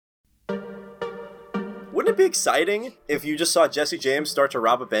Wouldn't it be exciting if you just saw Jesse James start to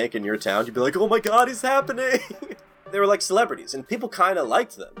rob a bank in your town? You'd be like, oh my god, he's happening! They were like celebrities, and people kind of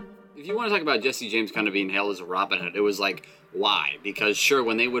liked them. If you want to talk about Jesse James kind of being hailed as a Robin Hood, it was like, why? Because sure,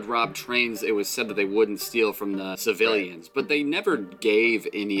 when they would rob trains, it was said that they wouldn't steal from the civilians, but they never gave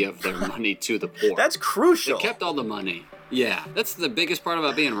any of their money to the poor. That's crucial. They kept all the money. Yeah, that's the biggest part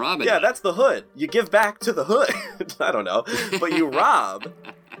about being Robin Hood. Yeah, that's the hood. You give back to the hood. I don't know. But you rob,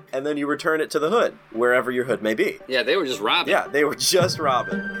 and then you return it to the hood, wherever your hood may be. Yeah, they were just robbing. Yeah, they were just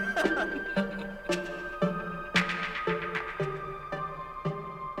robbing.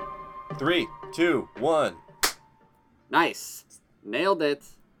 3, 2, 1. Nice. Nailed it,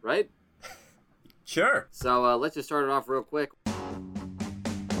 right? Sure. So let's just start it off real quick.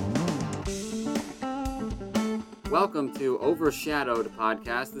 Welcome to Overshadowed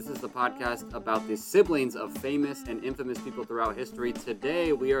Podcast. This is the podcast about the siblings of famous and infamous people throughout history.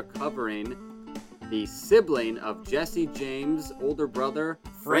 Today we are covering the sibling of Jesse James' older brother,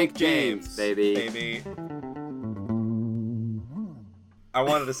 Frank James, baby. I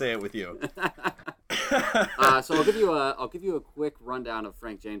wanted to say it with you. So I'll give you a quick rundown of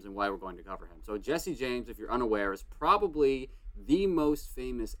Frank James and why we're going to cover him. So Jesse James, if you're unaware, is probably the most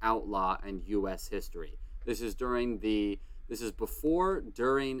famous outlaw in U.S. history. This is before,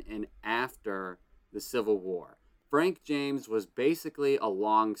 during, and after the Civil War. Frank James was basically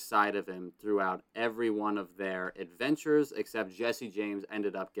alongside of him throughout every one of their adventures, except Jesse James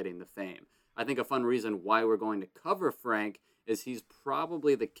ended up getting the fame. I think a fun reason why we're going to cover Frank is he's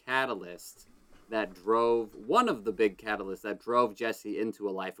probably the catalyst that drove, one of the big catalysts that drove Jesse into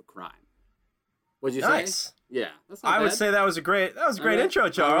a life of crime. What'd you say? Yeah, that's not bad. I would say that was a great intro,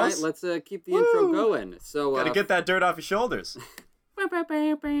 Charles. All right, let's keep the intro going. So gotta get that dirt off your shoulders.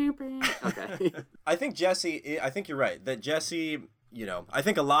 Okay. I think you're right. That Jesse, I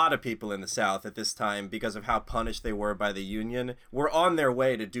think a lot of people in the South at this time, because of how punished they were by the Union, were on their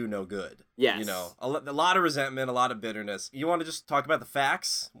way to do no good. Yes. A lot of resentment, a lot of bitterness. You want to just talk about the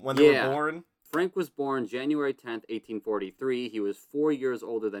facts when they were born? Frank was born January 10th, 1843. He was 4 years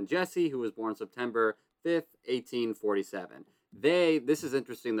older than Jesse, who was born September 5th, 1847. This is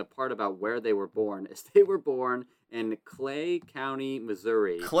interesting, the part about where they were born, is they were born in Clay County,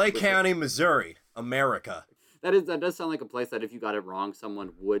 Missouri. Clay County, Missouri, America. That does sound like a place that if you got it wrong,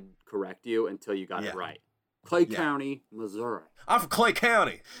 someone would correct you until you got it right. Clay County, Missouri. I'm from Clay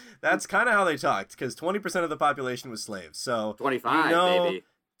County. That's kind of how they talked, because 20% of the population was slaves. So 25, baby.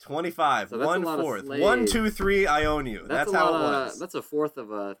 25, so 1/4, 1, 2, 3, I own you. That's how it was. That's a fourth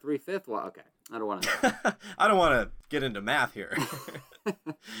of a 3/5. Well, okay, I don't want to. I don't want to get into math here.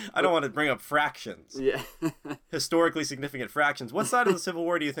 I don't want to bring up fractions. Yeah. Historically significant fractions. What side of the Civil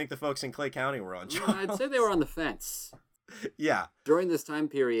War do you think the folks in Clay County were on, Charles? I'd say they were on the fence. Yeah. During this time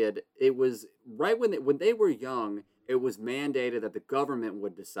period, it was right when they were young. It was mandated that the government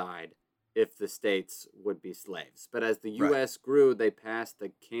would decide if the states would be slaves. But as the U.S. grew, they passed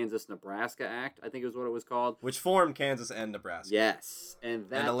the Kansas-Nebraska Act, I think is what it was called. Which formed Kansas and Nebraska. Yes. And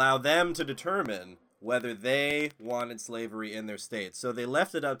allowed them to determine whether they wanted slavery in their states. So they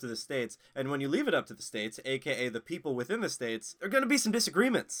left it up to the states. And when you leave it up to the states, a.k.a. the people within the states, there are going to be some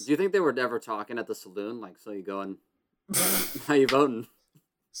disagreements. Do you think they were ever talking at the saloon? Like, so you going, how you voting?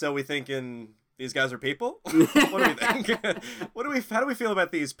 So we thinking... These guys are people? What do we think? How do we feel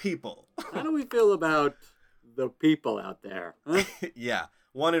about these people? How do we feel about the people out there? Huh? Yeah.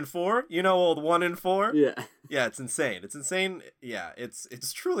 1 in 4? You know old 1 in 4? Yeah. Yeah, it's insane. It's insane. Yeah,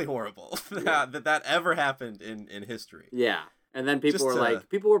 it's truly horrible that ever happened in history. Yeah. And then people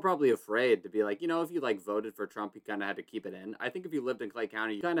were probably afraid to be like, if you voted for Trump, you kind of had to keep it in. I think if you lived in Clay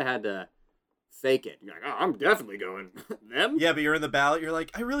County, you kind of had to fake it. You're like, oh, I'm definitely going them. Yeah, but you're in the ballot. You're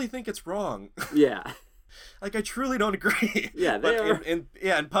like, I really think it's wrong. Yeah. Like, I truly don't agree. Yeah,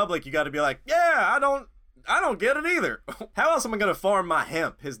 in public, you got to be like, yeah, I don't get it either. How else am I going to farm my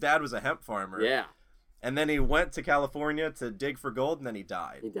hemp? His dad was a hemp farmer. Yeah. And then he went to California to dig for gold, and then he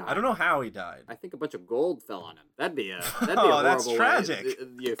died. I don't know how he died. I think a bunch of gold fell on him. That'd be a horrible that's tragic. Way.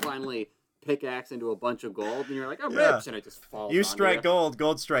 You finally pickaxe into a bunch of gold, and you're like, oh, rips, and it just falls. You strike gold,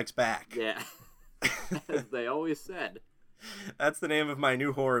 gold strikes back. Yeah. As they always said. That's the name of my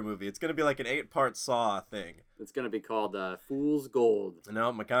new horror movie. It's going to be like an 8-part Saw thing. It's going to be called Fool's Gold.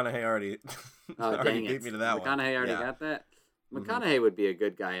 No, McConaughey already beat me to that one. McConaughey already got that? McConaughey would be a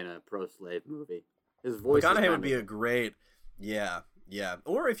good guy in a pro-slave movie. His voice McConaughey would be a great... Yeah. Yeah,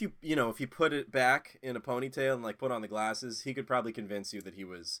 or if if you put it back in a ponytail and like put on the glasses, he could probably convince you that he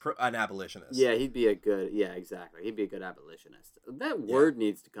was an abolitionist. Yeah, exactly. He'd be a good abolitionist. That word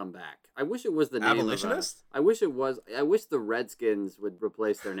needs to come back. I wish it was the name abolitionist. I wish the Redskins would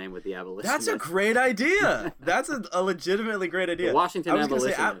replace their name with the abolitionists. That's a great idea. That's a legitimately great idea. The Washington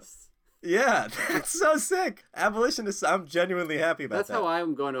abolitionists. Yeah, that's so sick. Abolitionists, I'm genuinely happy about that. That's how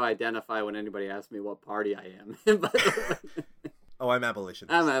I'm going to identify when anybody asks me what party I am. Oh, I'm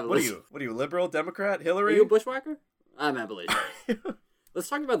abolitionist. I'm abolitionist. What are you, liberal, Democrat, Hillary? Are you a bushwhacker? I'm abolitionist. Let's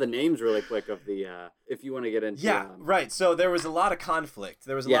talk about the names really quick of the, if you want to get into... Yeah, right. So there was a lot of conflict.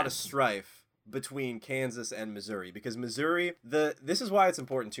 There was a lot of strife between Kansas and Missouri, because Missouri, this is why it's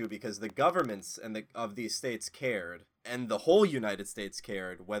important too, because the governments of these states cared, and the whole United States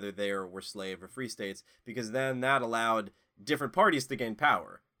cared whether they were slave or free states, because then that allowed different parties to gain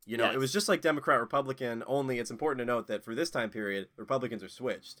power. It was just like Democrat, Republican, only it's important to note that for this time period, Republicans are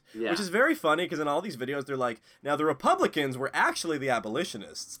switched. Yeah. Which is very funny, because in all these videos, they're like, now the Republicans were actually the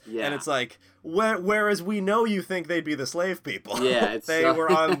abolitionists. Yeah. And it's like, whereas we know you think they'd be the slave people. Yeah. Were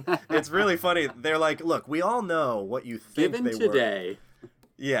on, it's really funny. They're like, look, we all know what you think Given they today, were.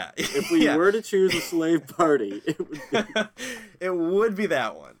 Yeah. If we were to choose a slave party, it would be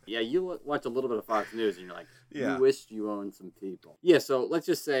that one. Yeah, you watch a little bit of Fox News and you're like, you wished you owned some people. Yeah, so let's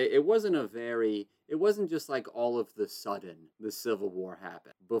just say it wasn't just like all of the sudden the Civil War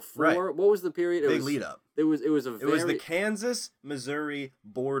happened. Before, what was the period? Big lead up. It was the Kansas-Missouri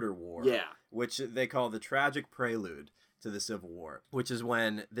border war. Yeah. Which they call the tragic prelude to the Civil War, which is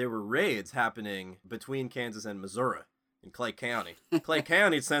when there were raids happening between Kansas and Missouri. In Clay County. Clay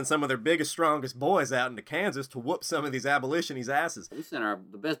County sent some of their biggest, strongest boys out into Kansas to whoop some of these abolitionists' asses. We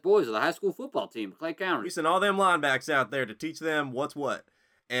sent the best boys of the high school football team, Clay County. We sent all them linebacks out there to teach them what's what.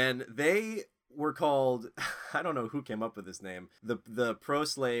 And they were called, I don't know who came up with this name, the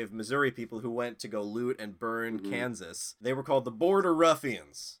pro-slave Missouri people who went to go loot and burn Kansas. They were called the Border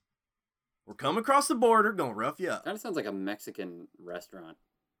Ruffians. We're coming across the border, gonna rough you up. Kind of sounds like a Mexican restaurant.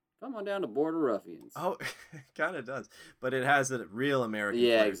 Come on down to Border Ruffians. Oh, it kind of does. But it has a real American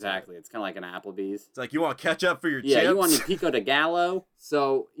flavor. Exactly. It's kind of like an Applebee's. It's like, you want ketchup for your chips? Yeah, you want your pico de gallo.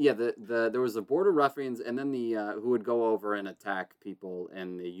 So, yeah, there was the Border Ruffians, and then the who would go over and attack people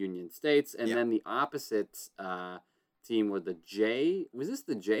in the Union States. And then the opposite team were the was this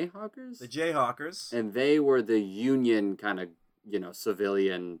the Jayhawkers? The Jayhawkers. And they were the Union kind of,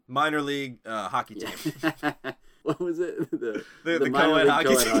 civilian. Minor league hockey team. What was it? The co-ed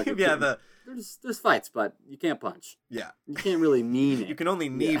hockey team? Yeah, There's fights, but you can't punch. Yeah. You can't really mean it. You can only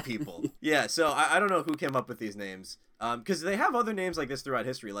knee people. Yeah, so I don't know who came up with these names. Because they have other names like this throughout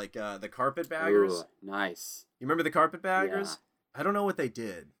history, like the Carpetbaggers. Ooh, nice. You remember the Carpetbaggers? Yeah. I don't know what they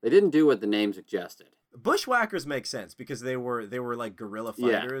did. They didn't do what the name suggested. Bushwhackers make sense because they were like guerrilla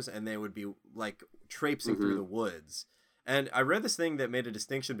fighters, and they would be like traipsing through the woods. And I read this thing that made a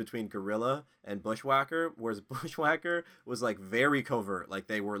distinction between guerrilla and bushwhacker, whereas bushwhacker was like very covert, like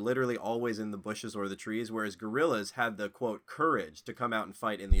they were literally always in the bushes or the trees, whereas guerrillas had the, quote, courage to come out and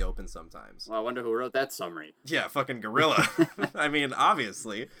fight in the open sometimes. Well, I wonder who wrote that summary. Yeah, fucking guerrilla. I mean,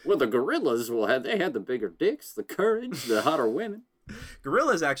 obviously. Well, the guerrillas they had the bigger dicks, the courage, the hotter women.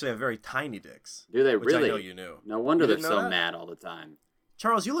 Gorillas actually have very tiny dicks. Do they really? Which I know you knew. No wonder they're so mad all the time.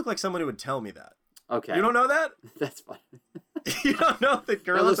 Charles, you look like someone who would tell me that. Okay. You don't know that? That's funny. You don't know that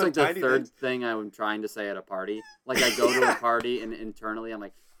gorillas have tiny dicks? That looks like the third thing I'm trying to say at a party. Like I go to a party and internally I'm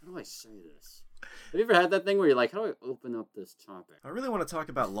like, how do I say this? Have you ever had that thing where you're like, how do I open up this topic? I really want to talk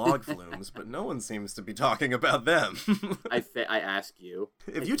about log flumes, but no one seems to be talking about them. I ask you.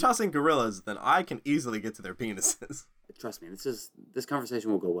 If you toss in gorillas, then I can easily get to their penises. Trust me, this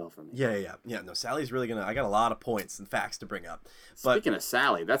conversation will go well for me. Yeah. No, Sally's really gonna. I got a lot of points and facts to bring up. Speaking of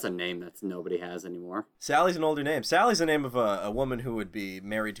Sally, that's a name that nobody has anymore. Sally's an older name. Sally's the name of a woman who would be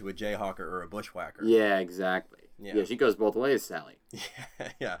married to a Jayhawker or a bushwhacker. Yeah, exactly. Yeah, she goes both ways, Sally.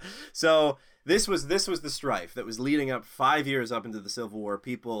 Yeah. So this was the strife that was leading up 5 years up into the Civil War.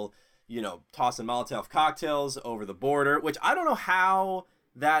 People, tossing Molotov cocktails over the border, which I don't know how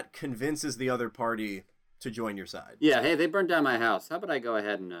that convinces the other party to join your side. Yeah, hey, they burned down my house. How about I go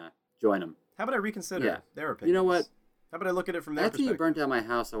ahead and join them? How about I reconsider their opinions? You know what? How about I look at it from their perspective? After you burnt down my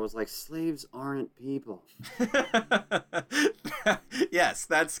house, I was like, slaves aren't people. Yes,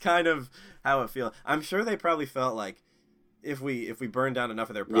 that's kind of how it feels. I'm sure they probably felt like if we burn down enough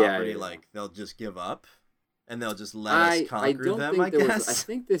of their property, like they'll just give up and they'll just let us conquer them, I guess. I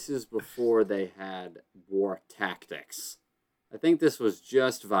think this is before they had war tactics. I think this was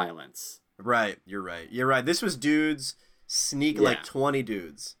just violence. Right, you're right. This was dudes like 20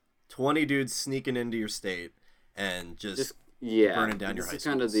 dudes sneaking into your state and just Yeah, burning down your this high is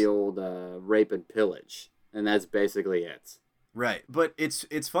kind of schools. the old rape and pillage, and that's basically it. Right. But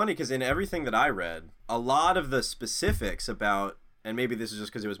it's funny because in everything that I read, a lot of the specifics about, and maybe this is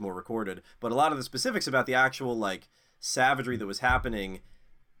just because it was more recorded, but a lot of the specifics about the actual like savagery that was happening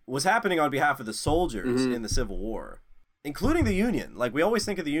on behalf of the soldiers in the Civil War, including the Union. Like, we always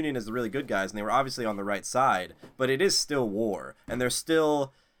think of the Union as the really good guys, and they were obviously on the right side, but it is still war, and there's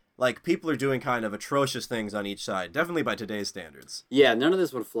still, like, people are doing kind of atrocious things on each side, definitely by today's standards. Yeah, none of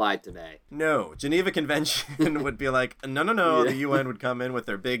this would fly today. No, Geneva Convention would be like, no, Yeah. the UN would come in with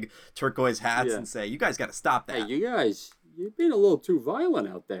their big turquoise hats and say, you guys got to stop that. Hey, you guys, you're being a little too violent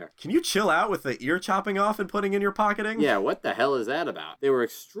out there. Can you chill out with the ear chopping off and putting in your pocketing? Yeah, what the hell is that about? They were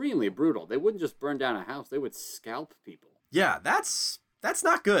extremely brutal. They wouldn't just burn down a house, they would scalp people. Yeah, that's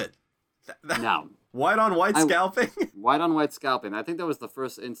not good. No. White on white scalping? White on white scalping. I think that was the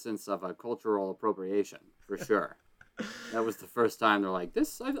first instance of a cultural appropriation, for sure. That was the first time they're like,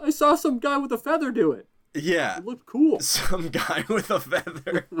 I saw some guy with a feather do it. Yeah. It looked cool. Some guy with a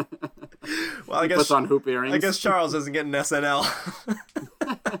feather. Well, I guess puts on hoop earrings. I guess Charles isn't getting SNL.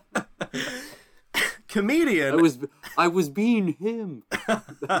 Comedian. I was being him.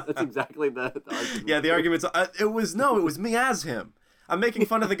 That's exactly the argument. Yeah, the argument's it was me as him. I'm making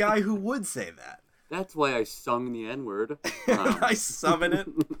fun of the guy who would say that. That's why I sung the N-word. I summon it.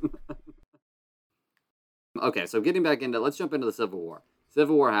 Okay, so let's jump into the Civil War.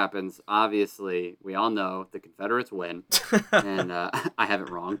 Civil War happens. Obviously, we all know the Confederates win, and I have it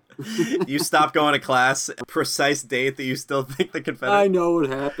wrong. You stop going to class, precise date that you still think the Confederates... I know what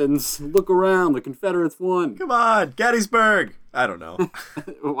happens. Look around, the Confederates won. Come on, Gettysburg! I don't know.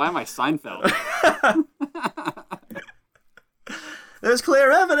 Why am I Seinfeld? There's clear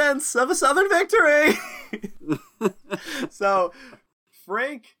evidence of a Southern victory! So,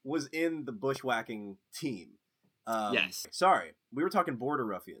 Frank was in the bushwhacking team. Yes. Sorry, we were talking border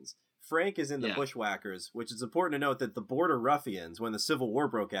ruffians. Frank is in the bushwhackers, which is important to note that the border ruffians, when the Civil War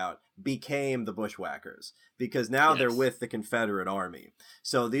broke out, became the bushwhackers because now they're with the Confederate Army.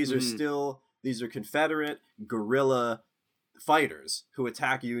 So these are Confederate guerrilla fighters who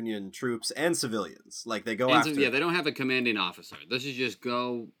attack Union troops and civilians. Like, they go after... Yeah, they don't have a commanding officer. This is just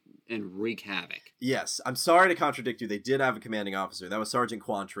go and wreak havoc. Yes, I'm sorry to contradict you. They did have a commanding officer. That was Sergeant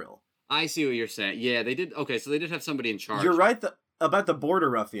Quantrill. I see what you're saying. Yeah, they did. Okay, so they did have somebody in charge. You're right about the border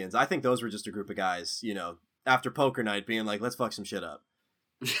ruffians. I think those were just a group of guys, after poker night being like, let's fuck some shit up.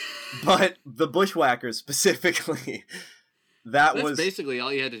 But the bushwhackers specifically, that's basically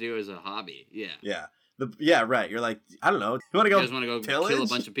all you had to do as a hobby. Yeah. Yeah. Yeah, right. You're like, I don't know. You want to go? You guys want to go pillage? Kill a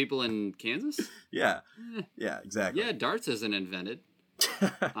bunch of people in Kansas? Yeah. Yeah, exactly. Yeah, darts isn't invented.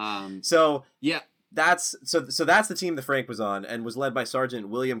 So yeah. That's the team that Frank was on and was led by Sergeant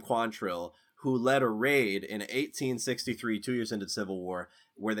William Quantrill, who led a raid in 1863, 2 years into the Civil War,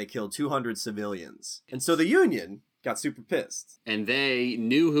 where they killed 200 civilians. And so the Union got super pissed. And they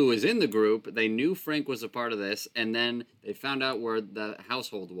knew who was in the group. They knew Frank was a part of this. And then they found out where the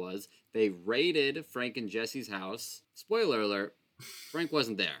household was. They raided Frank and Jesse's house. Spoiler alert, Frank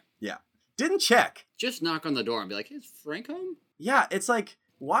wasn't there. Yeah. Didn't check. Just knock on the door and be like, hey, is Frank home? Yeah, it's like,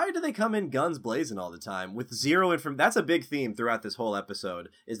 why do they come in guns blazing all the time with zero information? That's a big theme throughout this whole episode,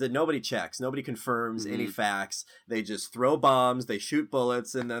 is that nobody checks. Nobody confirms any facts. They just throw bombs, they shoot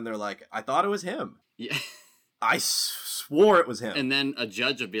bullets, and then they're like, I thought it was him. Yeah. I swore it was him. And then a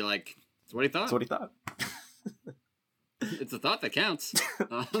judge would be like, that's what he thought. That's what he thought. It's the thought that counts.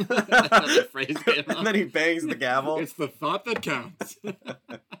 That phrase came up. And then he bangs the gavel. It's the thought that counts.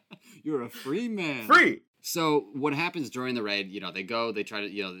 You're a free man. Free! So what happens during the raid, they try to,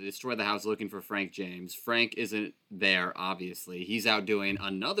 they destroy the house looking for Frank James. Frank isn't there, obviously. He's out doing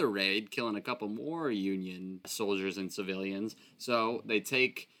another raid, killing a couple more Union soldiers and civilians. So they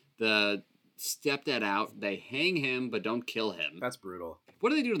take the stepdad out, they hang him, but don't kill him. That's brutal. What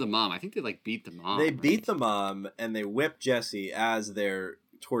do they do to the mom? I think they, beat the mom. They beat the mom, and they whip Jesse as they're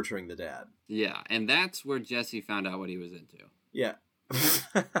torturing the dad. Yeah, and that's where Jesse found out what he was into. Yeah.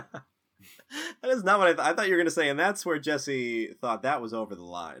 That is not what I thought you were going to say, and that's where Jesse thought that was over the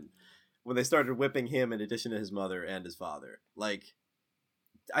line. When they started whipping him in addition to his mother and his father. Like,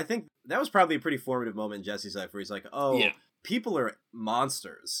 I think that was probably a pretty formative moment in Jesse's life where he's like, people are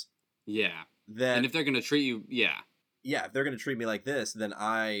monsters. Yeah. Then, and if they're going to treat you, if they're going to treat me like this, then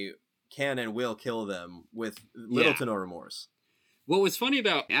I can and will kill them with little to no remorse. What was funny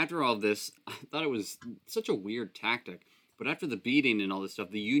about, after all this, I thought it was such a weird tactic. But after the beating and all this stuff,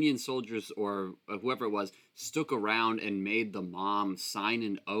 the Union soldiers or whoever it was stuck around and made the mom sign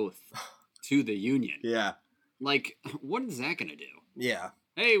an oath to the Union. Yeah. Like, what is that going to do? Yeah.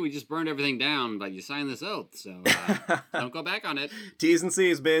 hey, we just burned everything down, but you signed this oath, so don't go back on it. T's and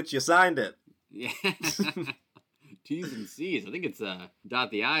C's, bitch. You signed it. Yeah. T's and C's. I think it's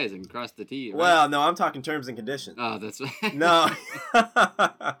dot the I's and cross the T's. Right? Well, no, I'm talking terms and conditions. Oh, that's No.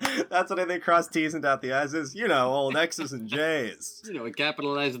 That's what I think cross T's and dot the I's is. You know, old X's and J's. You know,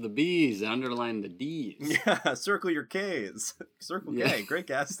 capitalize the B's and underline the D's. Yeah, circle your K's. Circle K, great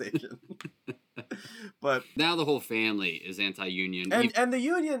gas station. But now the whole family is anti-union. And the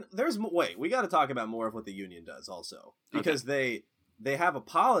union, wait, we got to talk about more of what the union does also. Because they have a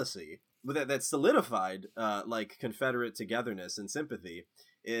policy that's solidified like Confederate togetherness and sympathy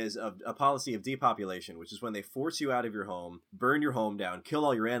is a policy of depopulation, which is when they force you out of your home, burn your home down, kill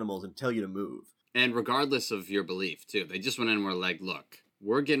all your animals, and tell you to move. And regardless of your belief, too, they just went in and were like, look,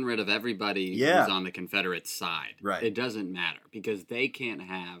 we're getting rid of everybody who's on the Confederate side. Right. It doesn't matter because they can't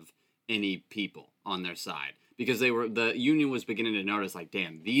have any people on their side. Because the union was beginning to notice, like,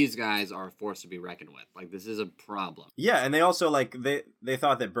 damn, these guys are a force to be reckoned with. Like, this is a problem. Yeah, and they also, like, they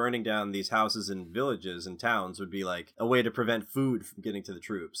thought that burning down these houses and villages and towns would be, like, a way to prevent food from getting to the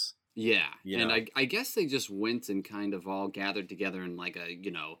troops. Yeah, and I guess they just went and kind of all gathered together in, like,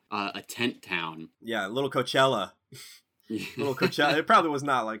 a tent town. Yeah, little Coachella. Little Coachella. It probably was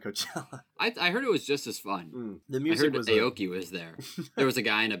not like Coachella. I heard it was just as fun. The music was Aoki was there. There was a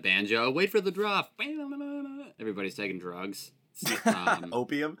guy in a banjo. Wait for the drop. Everybody's taking drugs.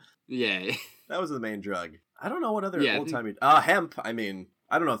 Opium? Yeah. That was the main drug. I don't know what other old-timey... hemp. I mean,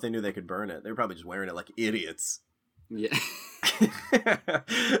 I don't know if they knew they could burn it. They were probably just wearing it like idiots. Yeah.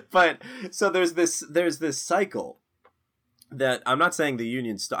 But, so there's this cycle that I'm not saying the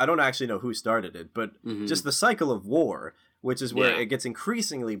union... I don't actually know who started it, but just the cycle of war, which is where it gets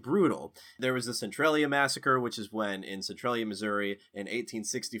increasingly brutal. There was the Centralia Massacre, which is when in Centralia, Missouri, in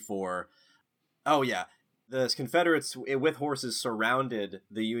 1864... Oh, yeah. The Confederates with horses surrounded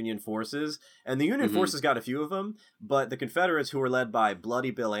the Union forces, and the Union forces got a few of them, but the Confederates, who were led by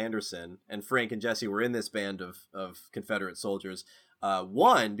Bloody Bill Anderson, and Frank and Jesse were in this band of Confederate soldiers,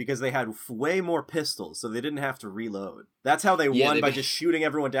 won because they had way more pistols, so they didn't have to reload. That's how they won, by just shooting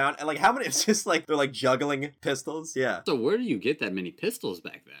everyone down. And, like, how many? It's just like they're, like, juggling pistols. Yeah. So where do you get that many pistols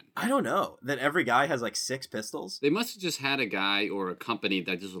back then? I don't know. That every guy has, like, 6 pistols? They must have just had a guy or a company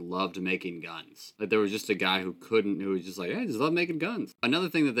that just loved making guns. Like, there was just a guy who was just like, hey, I just love making guns. Another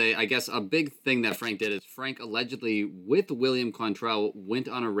thing that I guess a big thing that Frank did is Frank allegedly, with William Quantrill, went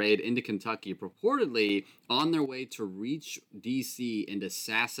on a raid into Kentucky, purportedly on their way to reach D.C. and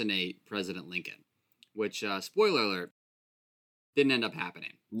assassinate President Lincoln. Which, spoiler alert, didn't end up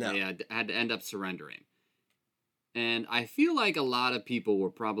happening. No. They had to end up surrendering. And I feel like a lot of people were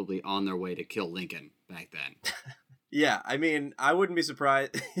probably on their way to kill Lincoln back then. Yeah, I mean, I wouldn't be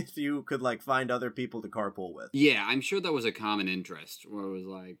surprised if you could, like, find other people to carpool with. Yeah, I'm sure that was a common interest, where it was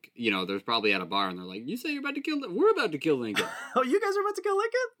like, there's probably at a bar and they're like, you say you're about to kill Lincoln? We're about to kill Lincoln. Oh, you guys are about to kill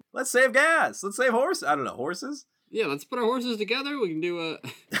Lincoln? Let's save gas. Let's save horses. I don't know, horses? Yeah, let's put our horses together. We can do a...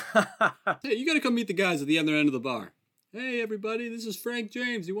 Hey, you gotta come meet the guys at the other end of the bar. Hey, everybody, this is Frank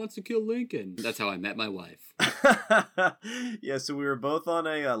James. He wants to kill Lincoln. That's how I met my wife. Yeah, so we were both on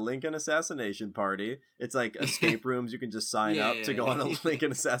a Lincoln assassination party. It's like escape rooms. You can just sign up to go on a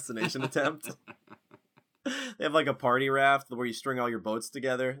Lincoln assassination attempt. They have like a party raft where you string all your boats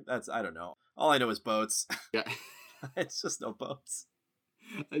together. I don't know. All I know is boats. Yeah. It's just no boats.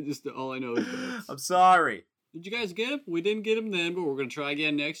 All I know is boats. I'm sorry. Did you guys get him? We didn't get him then, but we're going to try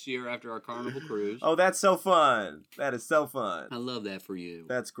again next year after our carnival cruise. Oh, that's so fun. That is so fun. I love that for you.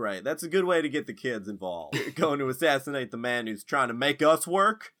 That's great. That's a good way to get the kids involved. Going to assassinate the man who's trying to make us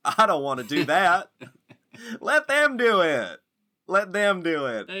work? I don't want to do that. Let them do it. Let them do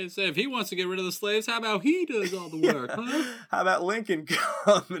it. Hey, say if he wants to get rid of the slaves, how about he does all the work, huh? How about Lincoln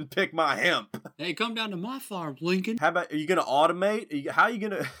come and pick my hemp? Hey, come down to my farm, Lincoln. How about, are you going to automate? How are you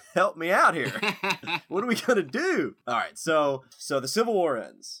going to help me out here? What are we going to do? All right, so the Civil War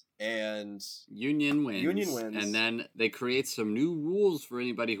ends. And Union wins. And then they create some new rules for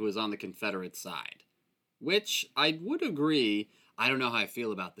anybody who is on the Confederate side. Which I would agree... I don't know how I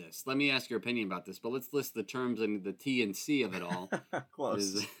feel about this. Let me ask your opinion about this, but let's list the terms and the T and C of it all.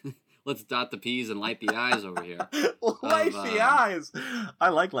 Close. Let's dot the P's and light the I's over here. Light the eyes. I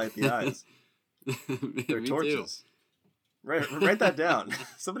like light the eyes. They're torches. Write that down.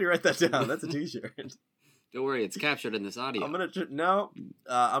 Somebody write that down. That's a T-shirt. Don't worry, it's captured in this audio. I'm gonna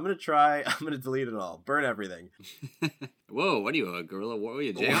try. I'm gonna delete it all. Burn everything. Whoa! What are you, a guerrilla war? What are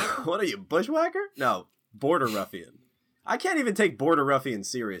you, jayhawker? What are you, bushwhacker? No, border ruffian. I can't even take border ruffian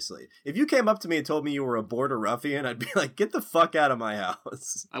seriously. If you came up to me and told me you were a border ruffian, I'd be like, get the fuck out of my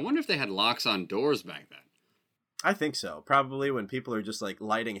house. I wonder if they had locks on doors back then. I think so. Probably when people are just like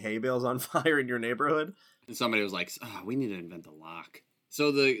lighting hay bales on fire in your neighborhood. And somebody was like, oh, we need to invent the lock.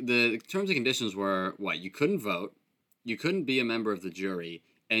 So the terms and conditions were what? You couldn't vote, you couldn't be a member of the jury,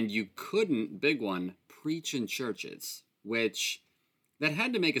 and you couldn't, big one, preach in churches, which that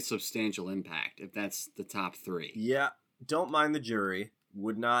had to make a substantial impact if that's the top three. Yeah, don't mind the jury.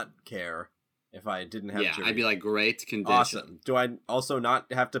 Would not care if I didn't have jury. I'd be like, great condition. Awesome. Do I also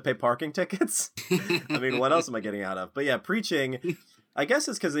not have to pay parking tickets? I mean, what else am I getting out of? But yeah, preaching, I guess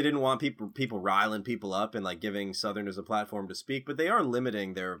it's because they didn't want people riling people up and like giving Southerners a platform to speak, but they are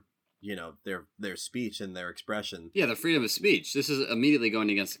limiting their speech and their expression. Yeah, the freedom of speech. This is immediately going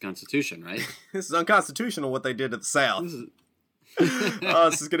against the Constitution, right? This is unconstitutional what they did to the South.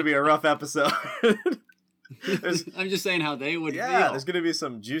 This is going to be a rough episode. I'm just saying how they would feel. There's going to be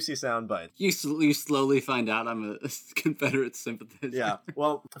some juicy sound bites. You slowly find out I'm a Confederate sympathizer. Yeah,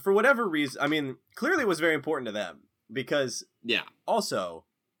 well, for whatever reason, I mean, clearly it was very important to them because also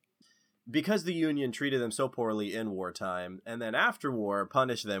because the Union treated them so poorly in wartime and then after war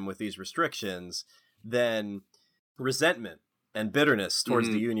punished them with these restrictions, then resentment and bitterness towards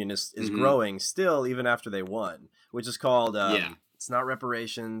the Union is growing still even after they won, which is called, it's not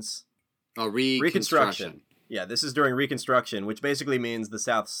reparations. Oh, Reconstruction. Yeah, this is during Reconstruction, which basically means the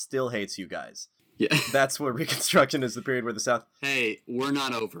South still hates you guys. Yeah. That's what Reconstruction is, the period where the South... Hey, we're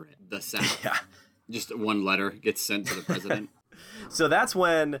not over it, the South. Yeah. Just one letter gets sent to the president. So that's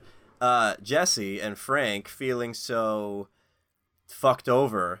when Jesse and Frank, feeling so fucked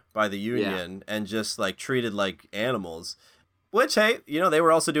over by the Union and just like treated like animals... Which, hey, they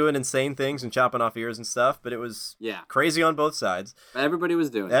were also doing insane things and chopping off ears and stuff, but it was crazy on both sides. Everybody was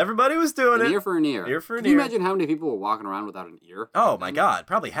doing it. Everybody was doing it. Ear for an ear. Ear for an ear. Can you imagine how many people were walking around without an ear? Oh, my God.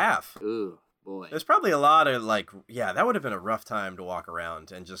 Probably half. Ooh, boy. There's probably a lot of, that would have been a rough time to walk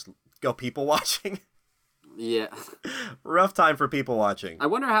around and just go people watching. Yeah. Rough time for people watching. I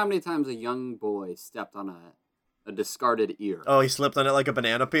wonder how many times a young boy stepped on a discarded ear. Oh, he slipped on it like a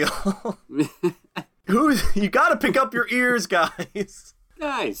banana peel? You gotta pick up your ears, guys.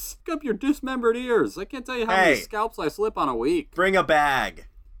 Guys, pick up your dismembered ears. I can't tell you how many scalps I slip on a week. Bring a bag.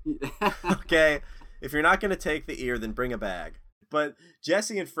 Okay? If you're not gonna take the ear, then bring a bag. But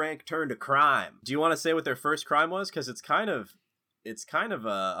Jesse and Frank turned to crime. Do you want to say what their first crime was? Because it's kind of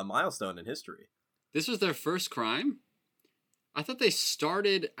a milestone in history. This was their first crime? I thought they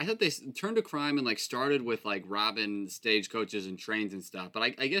turned to crime and started with robbing stagecoaches and trains and stuff. But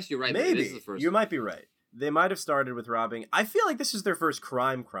I guess you're right. Maybe this is the first. You might be right. They might have started with robbing. I feel like this is their first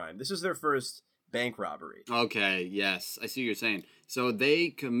crime. This is their first bank robbery. Okay. Yes, I see what you're saying. So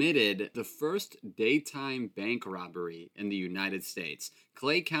they committed the first daytime bank robbery in the United States.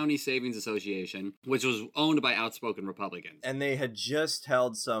 Clay County Savings Association, which was owned by outspoken Republicans. And they had just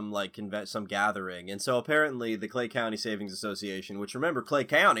held some some gathering. And so apparently the Clay County Savings Association, which remember Clay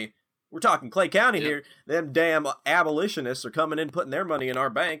County, we're talking Clay County here, them damn abolitionists are coming in putting their money in our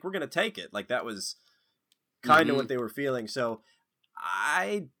bank. We're going to take it. That was kind of what they were feeling. So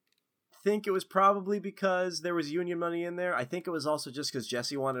I think it was probably because there was Union money in there. I think it was also just because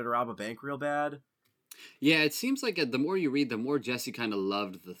Jesse wanted to rob a bank real bad. Yeah, it seems like the more you read, the more Jesse kind of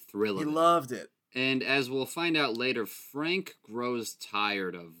loved the thrill of it. He loved it. And as we'll find out later, Frank grows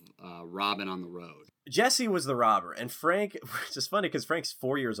tired of robbing on the road. Jesse was the robber, and Frank, which is funny because Frank's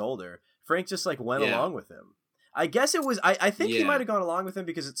 4 years older, Frank just went along with him. I guess it was, I think he might have gone along with him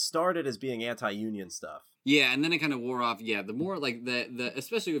because it started as being anti-union stuff. Yeah, and then it kind of wore off. Yeah, the more the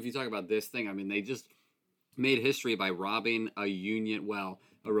especially if you talk about this thing, I mean, they just made history by robbing a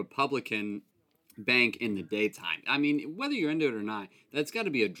Republican bank in the daytime. I mean, whether you're into it or not, that's got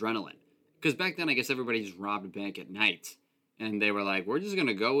to be adrenaline. Because back then, I guess everybody just robbed a bank at night. And they were like, we're just going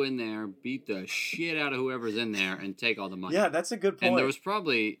to go in there, beat the shit out of whoever's in there, and take all the money. Yeah, that's a good point. And there was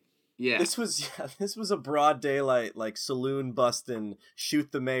probably... Yeah. This was a broad daylight, saloon busting,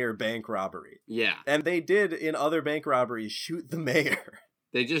 shoot the mayor bank robbery. Yeah. And they did, in other bank robberies, shoot the mayor.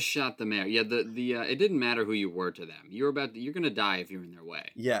 They just shot the mayor. Yeah, it didn't matter who you were to them. You're going to die if you're in their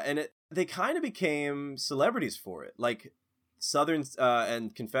way. Yeah, and they kind of became celebrities for it. Southern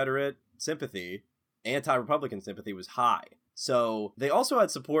and Confederate sympathy, anti-Republican sympathy was high. So they also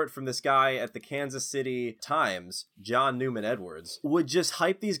had support from this guy at the Kansas City Times, John Newman Edwards, would just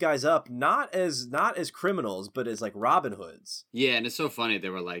hype these guys up, not as criminals, but as Robin Hoods. Yeah, and it's so funny. They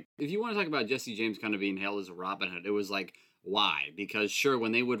were like, if you want to talk about Jesse James kind of being hailed as a Robin Hood, it was why? Because sure,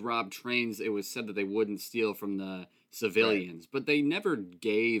 when they would rob trains, it was said that they wouldn't steal from the civilians, but they never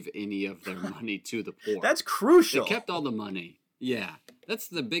gave any of their money to the poor. That's crucial. They kept all the money. Yeah, that's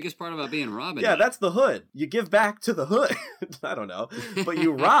the biggest part about being Robin. Yeah, that's the hood. You give back to the hood. I don't know. But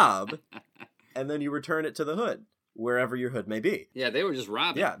you rob, and then you return it to the hood, wherever your hood may be. Yeah, they were just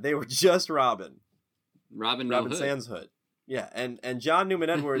robbing. Yeah, they were just robbing Robin Sands' hood. Yeah, and John Newman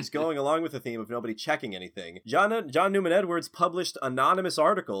Edwards, going along with the theme of nobody checking anything, John Newman Edwards published anonymous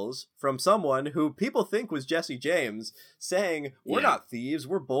articles from someone who people think was Jesse James, saying, we're not thieves,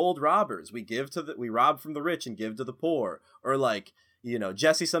 we're bold robbers. We rob from the rich and give to the poor. Or like, you know,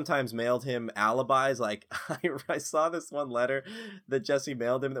 Jesse sometimes mailed him alibis. Like, I saw this one letter that Jesse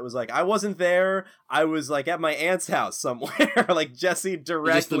mailed him that was like, I wasn't there, I was like at my aunt's house somewhere. Like Jesse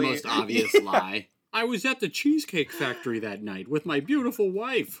directly. Just the most obvious lie. I was at the Cheesecake Factory that night with my beautiful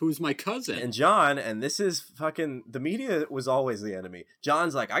wife, who's my cousin. And John, and this is fucking, the media was always the enemy.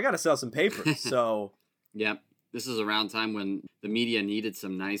 John's like, I gotta sell some papers, so... Yep. This is around time when the media needed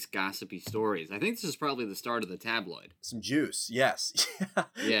some nice gossipy stories. I think this is probably the start of the tabloid. Some juice, yes.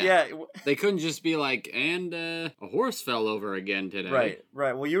 Yeah. They couldn't just be like, and a horse fell over again today.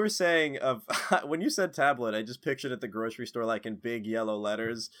 Right. Well, you were saying when you said tabloid, I just pictured at the grocery store, like in big yellow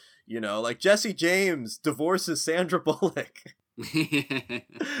letters, you know, like Jesse James divorces Sandra Bullock.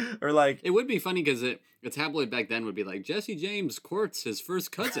 Or like, it would be funny because a tabloid back then would be like, Jesse James courts his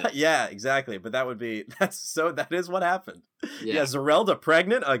first cousin. Yeah, exactly. But that is what happened. Yeah, Zerelda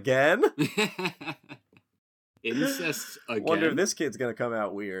pregnant again. Incest again. Wonder if this kid's gonna come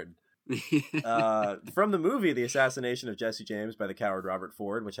out weird. From the movie The Assassination of Jesse James by the coward Robert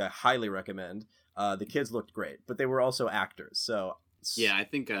Ford, which I highly recommend, the kids looked great, but they were also actors, so yeah, I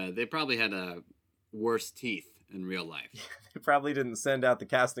think they probably had worse teeth in real life. They probably didn't send out the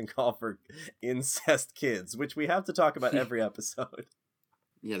casting call for incest kids, which we have to talk about every episode.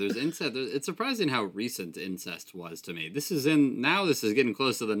 Yeah, there's incest. It's surprising how recent incest was to me. This is getting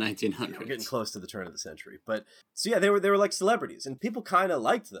close to the 1900s. We're getting close to the turn of the century. But so yeah, they were like celebrities, and people kind of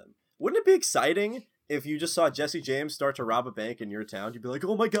liked them. Wouldn't it be exciting if you just saw Jesse James start to rob a bank in your town? You'd be like,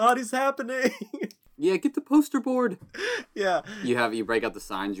 "Oh my God, it's happening!" Yeah, get the poster board. Yeah, you break out the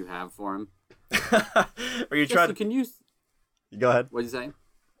signs you have for him. Or you try to? Can you? Go ahead. What'd you say?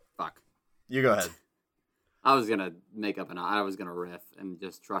 Fuck. You go ahead. I was gonna I was gonna riff and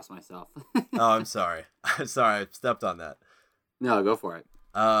just trust myself. Oh, I'm sorry. I stepped on that. No, go for it.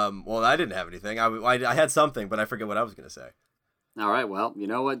 Well, I didn't have anything. I had something, but I forget what I was gonna say. All right. Well, you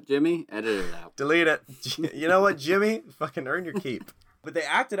know what, Jimmy? Edit it out. Delete it. You know what, Jimmy? Fucking earn your keep. But they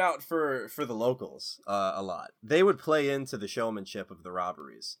acted out for the locals a lot. They would play into the showmanship of the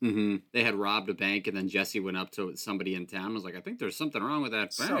robberies. Mm-hmm. They had robbed a bank, and then Jesse went up to somebody in town and was like, I think there's something wrong with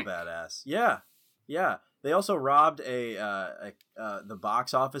that bank. So badass. Yeah. They also robbed the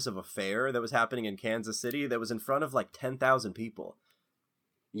box office of a fair that was happening in Kansas City that was in front of like 10,000 people.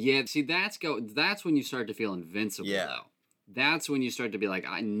 Yeah, see, that's when you start to feel invincible, though. That's when you start to be like,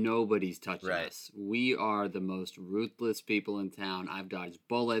 nobody's touching us. We are the most ruthless people in town. I've dodged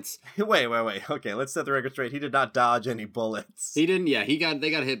bullets. Wait. Okay, let's set the record straight. He did not dodge any bullets. He didn't. Yeah, they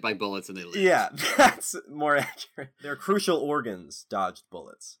got hit by bullets and they lived. Yeah, that's more accurate. Their crucial organs dodged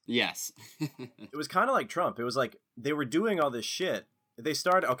bullets. Yes. It was kind of like Trump. It was like they were doing all this shit.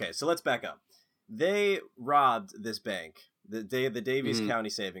 Okay, so let's back up. They robbed this bank, the Davies County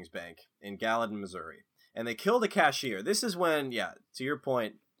Savings Bank in Gallatin, Missouri. And they killed a cashier. This is when, to your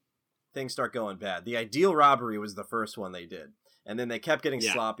point, things start going bad. The ideal robbery was the first one they did. And then they kept getting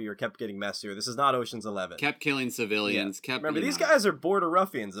sloppier, kept getting messier. This is not Ocean's 11. Kept killing civilians. Remember, these guys are border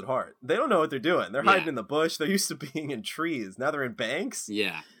ruffians at heart. They don't know what they're doing. They're hiding in the bush. They're used to being in trees. Now they're in banks.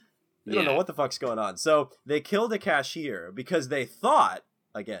 Yeah. They don't know what the fuck's going on. So they killed a cashier because they thought,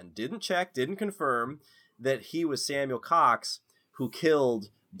 again, didn't check, didn't confirm, that he was Samuel Cox who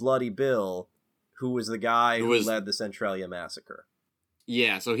killed Bloody Bill, who was the guy who led the Centralia massacre.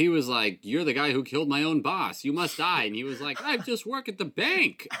 Yeah, so he was like, you're the guy who killed my own boss. You must die. And he was like, I just work at the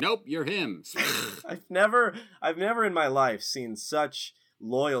bank. Nope, you're him. I've never in my life seen such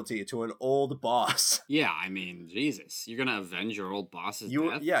loyalty to an old boss. Yeah, I mean, Jesus. You're going to avenge your old boss's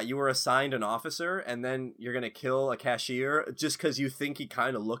death? Yeah, you were assigned an officer, and then you're going to kill a cashier just because you think he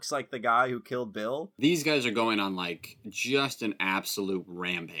kind of looks like the guy who killed Bill? These guys are going on, like, just an absolute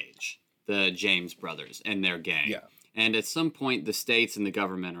rampage. The James brothers and their gang. Yeah. And at some point, the states and the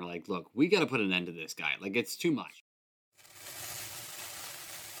government are like, look, we got to put an end to this guy. Like, it's too much.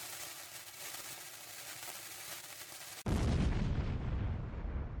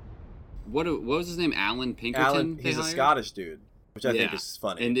 What was his name? Alan Pinkerton? He's a Scottish dude, which I think is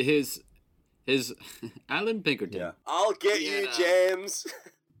funny. And his Alan Pinkerton. Yeah. I'll get you, James.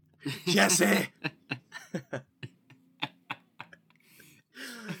 Jesse.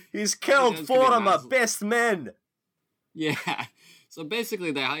 He's killed four of my best men. Yeah. So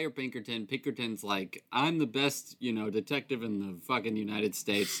basically, they hire Pinkerton. Pinkerton's like, I'm the best, detective in the fucking United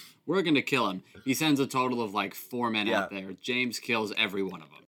States. We're gonna kill him. He sends a total of like 4 men out there. James kills every one of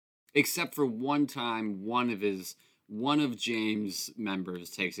them, except for one time, one of James' members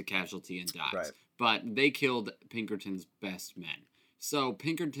takes a casualty and dies. Right. But they killed Pinkerton's best men. So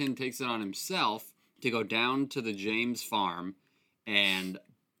Pinkerton takes it on himself to go down to the James farm and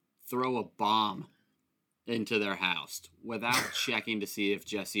throw a bomb into their house without checking to see if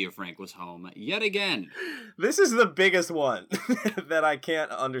Jesse or Frank was home yet again. This is the biggest one that I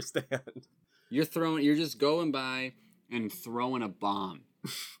can't understand. You're just going by and throwing a bomb.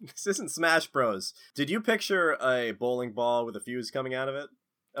 This isn't Smash Bros. Did you picture a bowling ball with a fuse coming out of it?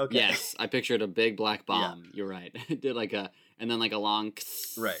 Okay. Yes, I pictured a big black bomb. Yeah. You're right. It did and then a long...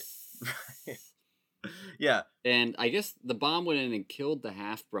 Right. Yeah. And I guess the bomb went in and killed the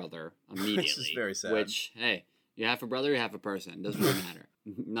half-brother immediately. This is very sad. Which, hey, you're half a brother, you're half a person. Doesn't really matter.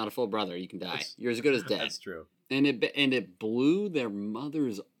 Not a full brother, you can die. You're as good as dead. That's true. And it blew their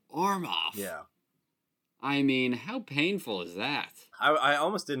mother's arm off. Yeah. I mean, how painful is that? I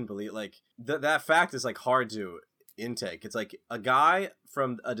almost didn't believe, that fact is, hard to intake. It's like a guy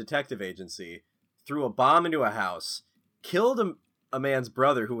from a detective agency threw a bomb into a house, killed a man's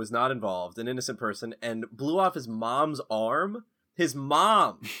brother who was not involved, an innocent person, and blew off his mom's arm. His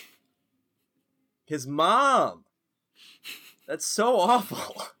mom. That's so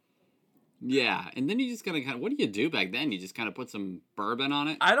awful. Yeah, and then you just gotta what do you do back then? You just kind of put some bourbon on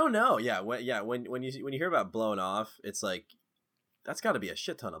it? I don't know. Yeah, when you hear about blown off, it's like that's got to be a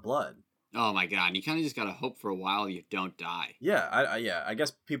shit ton of blood. Oh my god! You kind of just gotta hope for a while you don't die. Yeah, I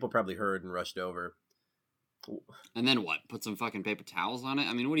guess people probably heard and rushed over. And then what? Put some fucking paper towels on it?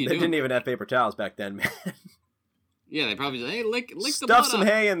 I mean, what are you doing? They didn't even have paper towels back then, man. Yeah, they probably said, hey, lick the blood Stuff some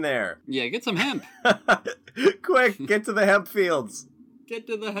hay in there. Yeah, get some hemp. Quick, get to the hemp fields. Get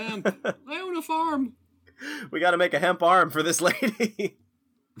to the hemp. I own a farm. We got to make a hemp arm for this lady.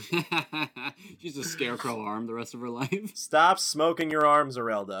 She's a scarecrow arm the rest of her life. Stop smoking your arm,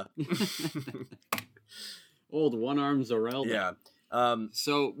 Zerelda. Old one-armed Zerelda. Yeah.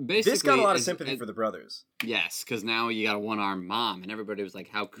 So basically, this got a lot of sympathy for the brothers. Yes, because now you got a one-armed mom, and everybody was like,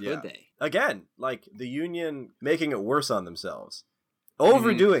 "How could they?" Again, the Union making it worse on themselves,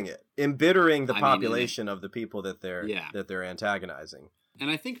 overdoing it, embittering the population of the people that they're antagonizing. And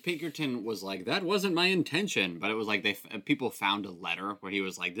I think Pinkerton was like, "That wasn't my intention," but it was like people found a letter where he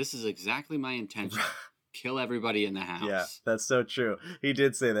was like, "This is exactly my intention: kill everybody in the house." Yeah, that's so true. He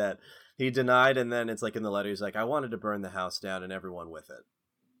did say that. He denied, and then it's in the letter, he's like, I wanted to burn the house down and everyone with it.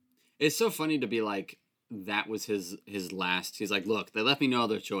 It's so funny to be like, that was his last. He's like, look, they left me no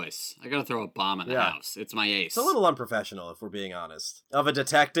other choice. I gotta throw a bomb in the house. It's my ace. It's a little unprofessional, if we're being honest. Of a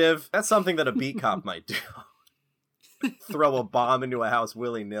detective, that's something that a beat cop might do. Throw a bomb into a house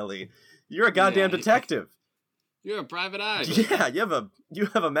willy-nilly. You're a goddamn detective. You're a private eye. Yeah, you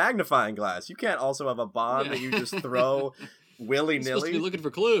have a magnifying glass. You can't also have a bomb that you just throw... willy-nilly. You're supposed to be looking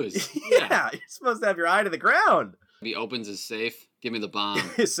for clues. Yeah, you're supposed to have your eye to the ground. He opens his safe. Give me the bomb.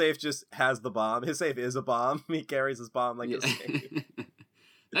 His safe just has the bomb. His safe is a bomb. He carries his bomb like a safe.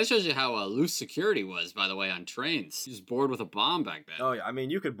 That shows you how loose security was, by the way, on trains. You just board with a bomb back then. Oh yeah, I mean,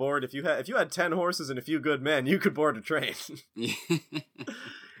 you could board if you had 10 horses and a few good men, you could board a train.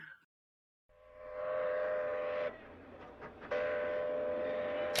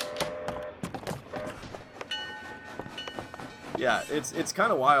 Yeah, it's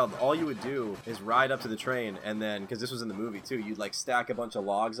kind of wild. All you would do is ride up to the train, and then, because this was in the movie too, you'd stack a bunch of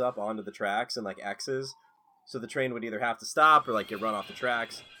logs up onto the tracks and X's, so the train would either have to stop or get run off the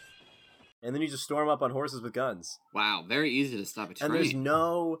tracks, and then you just storm up on horses with guns. Wow, very easy to stop a train. And there's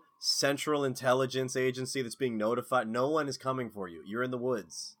no central intelligence agency that's being notified. No one is coming for you. You're in the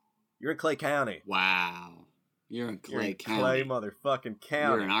woods. You're in Clay County. Wow. You're in Clay County. Clay motherfucking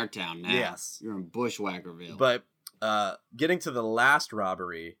County. You're in our town now. Yes. You're in Bushwhackerville. But getting to the last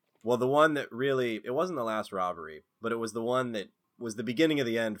robbery, well, the one that really, it wasn't the last robbery, but it was the one that was the beginning of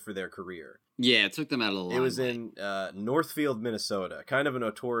the end for their career. Yeah, it took them out of the limelight. It was in Northfield, Minnesota. Kind of a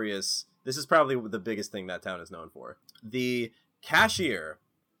notorious, this is probably the biggest thing that town is known for. The cashier,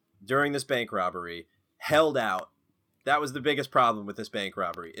 during this bank robbery, held out. That was the biggest problem with this bank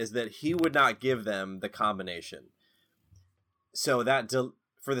robbery, is that he would not give them the combination. So that,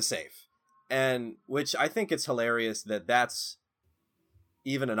 for the safe. And which I think it's hilarious that that's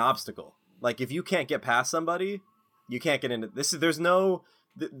even an obstacle. If you can't get past somebody, you can't get into this. There's no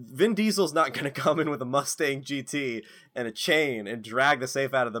Vin Diesel's not going to come in with a Mustang GT and a chain and drag the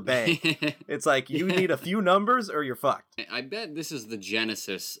safe out of the bank. It's you need a few numbers or you're fucked. I bet this is the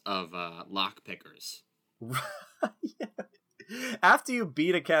genesis of lock pickers. Yeah. After you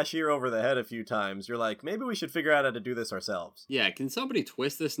beat a cashier over the head a few times, you're like, maybe we should figure out how to do this ourselves. Yeah, can somebody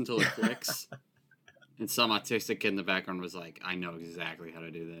twist this until it clicks? And some autistic kid in the background was like, I know exactly how to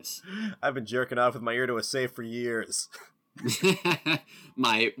do this. I've been jerking off with my ear to a safe for years.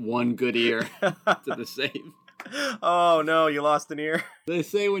 My one good ear to the safe. Oh, no, you lost an ear? They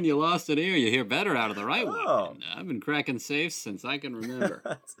say when you lost an ear, you hear better out of the right one. Oh. And I've been cracking safes since I can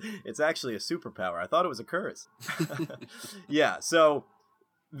remember. It's actually a superpower. I thought it was a curse. Yeah, so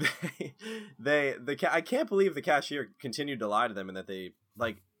I can't believe the cashier continued to lie to them and that they,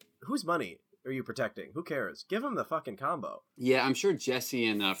 like, whose money are you protecting? Who cares? Give him the fucking combo. Yeah, I'm sure Jesse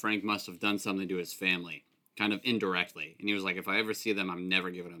and Frank must have done something to his family, kind of indirectly. And he was like, if I ever see them, I'm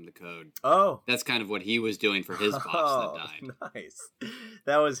never giving them the code. Oh. That's kind of what he was doing for his boss that died. Nice.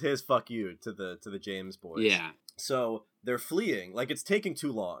 That was his fuck you to the James boys. Yeah. So they're fleeing. Like, it's taking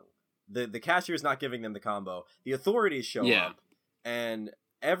too long. The cashier's not giving them the combo. The authorities show up, and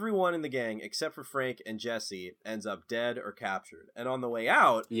everyone in the gang, except for Frank and Jesse, ends up dead or captured. And on the way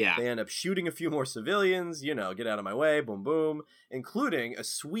out, they end up shooting a few more civilians, get out of my way, boom, boom, including a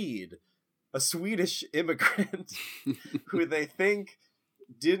Swedish immigrant who they think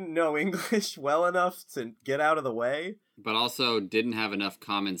didn't know English well enough to get out of the way. But also didn't have enough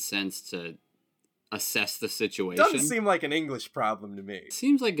common sense to assess the situation. Doesn't seem like an English problem to me.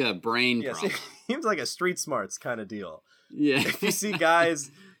 Seems like a brain problem. Seems like a street smarts kind of deal. Yeah. If you see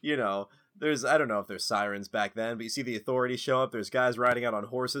guys, there's, I don't know if there's sirens back then, but you see the authorities show up, there's guys riding out on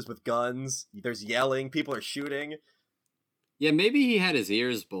horses with guns, there's yelling, people are shooting. Yeah, maybe he had his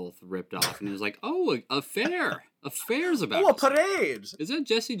ears both ripped off and he was like, oh, a fair. A fair's about a parade. Is that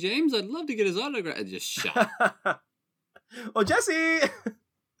Jesse James? I'd love to get his autograph. I just shot. Oh, Jesse!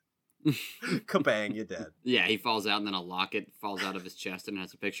 Kabang, you're dead. Yeah, he falls out and then a locket falls out of his chest and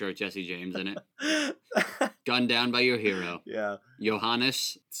has a picture of Jesse James in it. Gunned down by your hero. Yeah.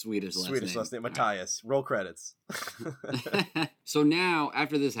 Johannes, Swedish last name. Matthias. Roll credits. So now,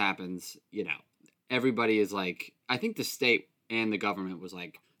 after this happens, everybody is like, I think the state and the government was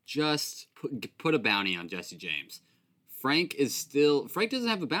like, just put a bounty on Jesse James. Frank doesn't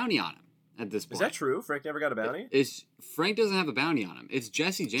have a bounty on him at this point. Is that true? Frank never got a bounty? Frank doesn't have a bounty on him. It's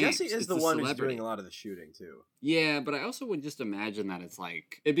Jesse James. Jesse is the one who's doing a lot of the shooting, too. Yeah, but I also would just imagine that it's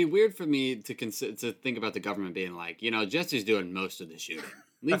like, it'd be weird for me to think about the government being like, Jesse's doing most of the shooting.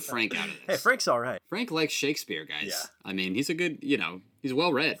 Leave Frank out of this. Hey, Frank's all right. Frank likes Shakespeare, guys. Yeah. I mean, he's a good, he's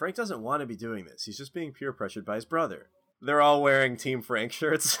well read. Frank doesn't want to be doing this. He's just being peer pressured by his brother. They're all wearing Team Frank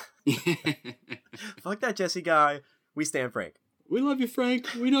shirts. Fuck that Jesse guy. We stand Frank. We love you, Frank.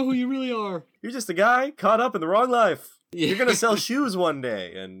 We know who you really are. You're just a guy caught up in the wrong life. Yeah. You're gonna sell shoes one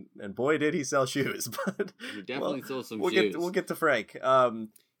day, and boy did he sell shoes. But he definitely sold some shoes. We'll get to Frank.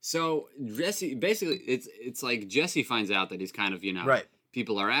 So Jesse, basically, it's like Jesse finds out that he's kind of right.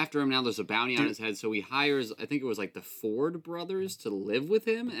 People are after him now. There's a bounty on his head, so he hires, I think it was like the Ford brothers to live with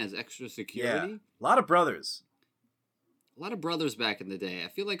him as extra security. Yeah. A lot of brothers. A lot of brothers back in the day. I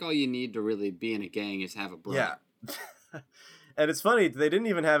feel like all you need to really be in a gang is have a brother. Yeah. And it's funny, they didn't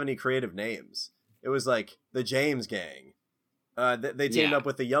even have any creative names. It was like the James Gang. They teamed up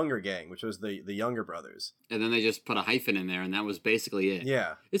with the Younger Gang, which was the Younger brothers. And then they just put a hyphen in there, and that was basically it.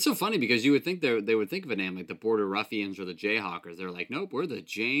 Yeah. It's so funny because you would think they would think of a name like the Border Ruffians or the Jayhawkers. They're like, nope, we're the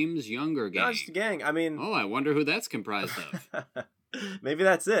James Younger Gang. No, just a gang. I mean... Oh, I wonder who that's comprised of. Maybe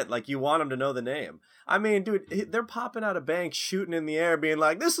that's it. Like, you want them to know the name. I mean, dude, they're popping out of banks, shooting in the air, being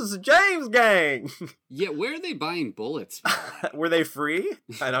like, this is a James Gang! Yeah, where are they buying bullets from? Were they free?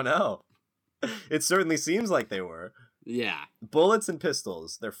 I don't know. It certainly seems like they were. Yeah. Bullets and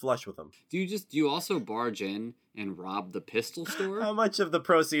pistols. They're flush with them. Do you also barge in and rob the pistol store? How much of the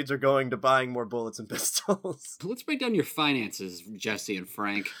proceeds are going to buying more bullets and pistols? Let's break down your finances, Jesse and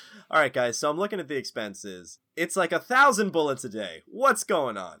Frank. All right, guys. So I'm looking at the expenses. It's like 1,000 bullets a day. What's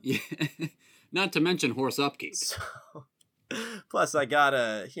going on? Yeah. Not to mention horse upkeep. Plus, I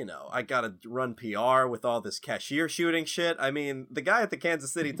gotta run PR with all this cashier shooting shit. I mean, the guy at the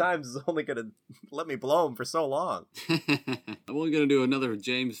Kansas City Times is only gonna let me blow him for so long. I'm only gonna do another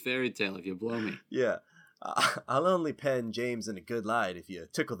James fairy tale if you blow me. Yeah. I'll only pen James in a good light if you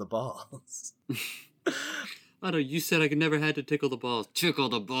tickle the balls. I know, you said I could never had to tickle the balls. Tickle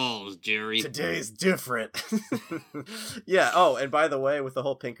the balls, Jerry. Today's different. Yeah, oh, and by the way, with the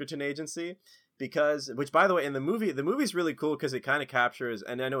whole Pinkerton agency... Which, by the way, in the movie's really cool because it kind of captures,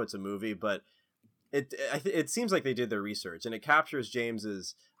 and I know it's a movie, but it seems like they did their research, and it captures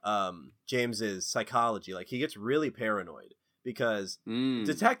James's psychology. Like, he gets really paranoid because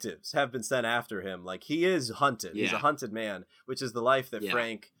detectives have been sent after him. Like, he is hunted. Yeah. He's a hunted man, which is the life that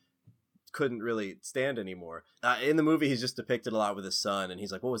Frank couldn't really stand anymore. In the movie, he's just depicted a lot with his son, and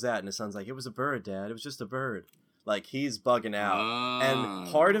he's like, what was that? And his son's like, it was a bird, Dad. It was just a bird. Like, he's bugging out. And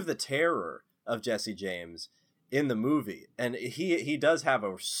part of the terror of Jesse James in the movie, and he does have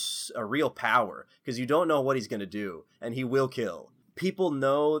a real power, because you don't know what he's going to do, and he will kill. People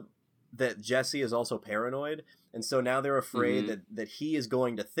know that Jesse is also paranoid, and so now they're afraid that he is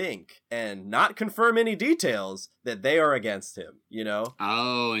going to think and not confirm any details that they are against him, you know?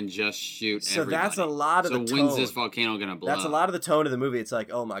 Oh, and just shoot everybody. That's a lot of the tone. So when's this volcano gonna blow? That's a lot of the tone of the movie. It's like,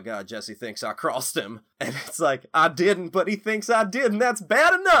 oh my God, Jesse thinks I crossed him. And it's like, I didn't, but he thinks I did, and that's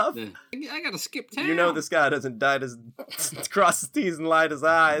bad enough. I gotta skip town. You know this guy doesn't cross his T's and lie his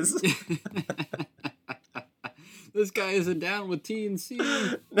eyes. This guy isn't down with T and C.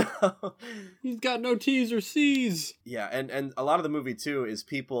 No. He's got no T's or C's. Yeah, and a lot of the movie, too, is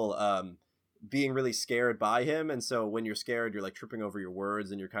people being really scared by him. And so when you're scared, you're, like, tripping over your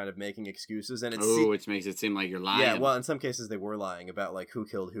words and you're kind of making excuses. And which makes it seem like you're lying. Yeah, well, in some cases they were lying about, like, who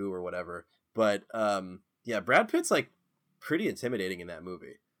killed who or whatever. But, yeah, Brad Pitt's, like, pretty intimidating in that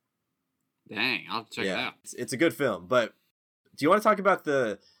movie. Dang, I'll check it out. It's a good film. But do you want to talk about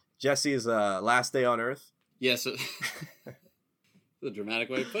Jesse's last day on Earth? Yes. Yeah, the dramatic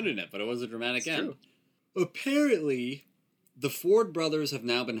way of putting it, but it was a dramatic end. True. Apparently, the Ford brothers have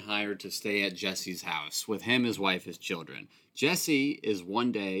now been hired to stay at Jesse's house with him, his wife, his children. Jesse is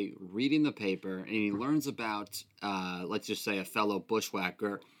one day reading the paper, and he learns about, let's just say, a fellow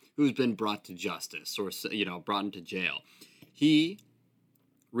bushwhacker who's been brought to justice or, brought into jail. He,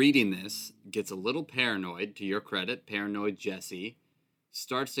 reading this, gets a little paranoid, to your credit, paranoid Jesse,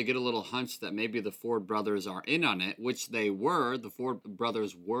 starts to get a little hunch that maybe the Ford brothers are in on it, which they were. The Ford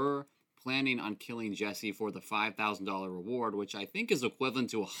brothers were planning on killing Jesse for the $5,000 reward, which I think is equivalent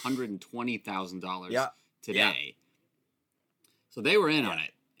to $120,000 today. Yeah. So they were in on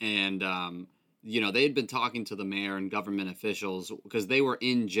it. And, they had been talking to the mayor and government officials because they were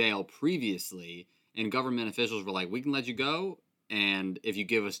in jail previously, and government officials were like, we can let you go, and if you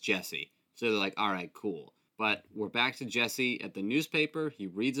give us Jesse. So they're like, all right, cool. But we're back to Jesse at the newspaper. He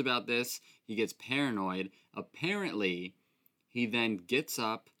reads about this. He gets paranoid. Apparently, he then gets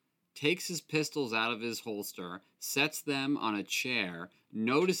up, takes his pistols out of his holster, sets them on a chair,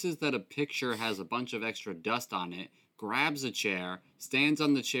 notices that a picture has a bunch of extra dust on it, grabs a chair, stands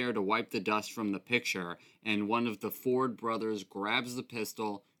on the chair to wipe the dust from the picture, and one of the Ford brothers grabs the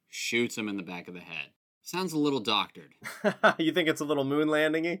pistol, shoots him in the back of the head. Sounds a little doctored. You think it's a little moon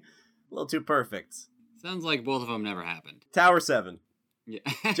landing-y? A little too perfect. Sounds like both of them never happened. Tower 7. Yeah.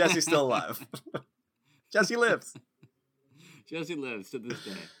 Jesse's still alive. Jesse lives. Jesse lives to this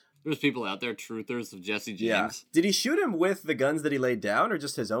day. There's people out there, truthers of Jesse James. Yeah. Did he shoot him with the guns that he laid down or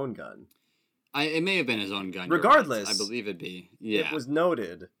just his own gun? It may have been his own gun. Regardless. Right. I believe it'd be. Yeah. It was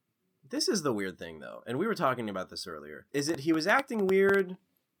noted. This is the weird thing, though, and we were talking about this earlier. Is it he was acting weird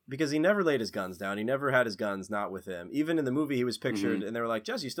because he never laid his guns down. He never had his guns not with him. Even in the movie, he was pictured, and they were like,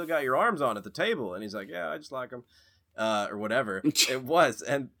 Jesse, you still got your arms on at the table. And he's like, yeah, I just like them. Or whatever. It was.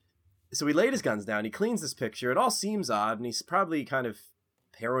 And so he laid his guns down. He cleans this picture. It all seems odd, and he's probably kind of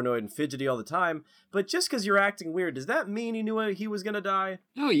paranoid and fidgety all the time. But just because you're acting weird, does that mean he knew he was going to die?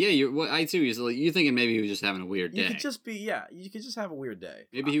 Oh, yeah. I too. You're thinking maybe he was just having a weird day. You could just have a weird day.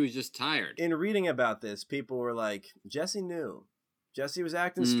 Maybe he was just tired. In reading about this, people were like, Jesse knew. Jesse was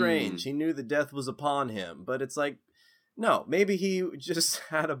acting strange. He knew the death was upon him. But it's like, no, maybe he just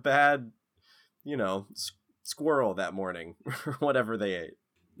had a bad, squirrel that morning or whatever they ate.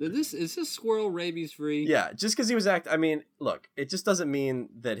 Is this squirrel rabies free? Yeah, just because he was look, it just doesn't mean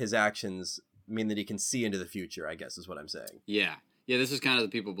that his actions mean that he can see into the future, I guess is what I'm saying. Yeah. Yeah, this is kind of the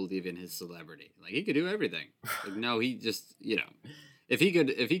people believe in his celebrity. Like, he could do everything. Like, no, he just, if he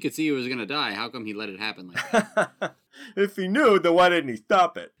could see he was going to die, how come he let it happen like that? If he knew, then why didn't he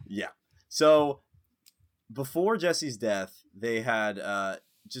stop it? Yeah. So, before Jesse's death, they had,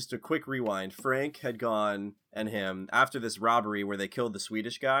 just a quick rewind. Frank had gone and him after this robbery where they killed the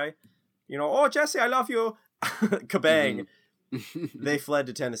Swedish guy. Oh, Jesse, I love you. Kabang. They fled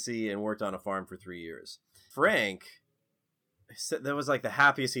to Tennessee and worked on a farm for 3 years. Frank, that was like the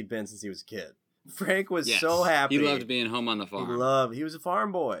happiest he'd been since he was a kid. Frank was so happy. He loved being home on the farm. He was a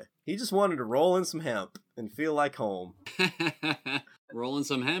farm boy. He just wanted to roll in some hemp and feel like home. Roll in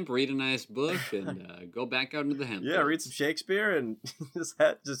some hemp, read a nice book, and go back out into the hemp. Yeah, read some Shakespeare and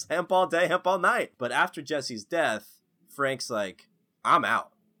just hemp all day, hemp all night. But after Jesse's death, Frank's like, I'm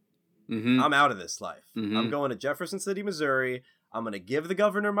out. Mm-hmm. I'm out of this life. Mm-hmm. I'm going to Jefferson City, Missouri. I'm going to give the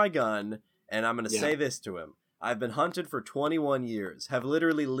governor my gun, and I'm going to say this to him. I've been hunted for 21 years, have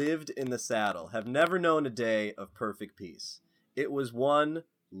literally lived in the saddle, have never known a day of perfect peace. It was one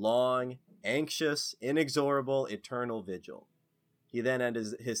long, anxious, inexorable, eternal vigil. He then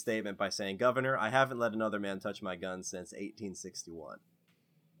ended his statement by saying, "Governor, I haven't let another man touch my gun since 1861."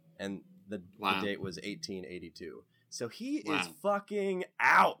 And the date was 1882. So he is fucking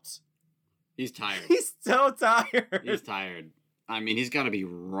out. He's tired. He's so tired. He's tired. I mean, he's got to be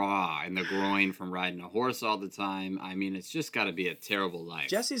raw in the groin from riding a horse all the time. I mean, it's just got to be a terrible life.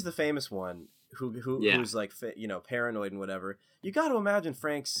 Jesse's the famous one who's like, paranoid and whatever. You got to imagine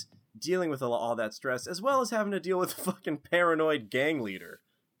Frank's dealing with all that stress, as well as having to deal with a fucking paranoid gang leader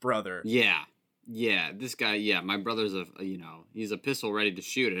brother. Yeah. This guy. Yeah, my brother's he's a pistol ready to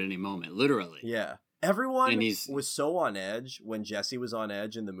shoot at any moment, literally. Yeah. Everyone was so on edge when Jesse was on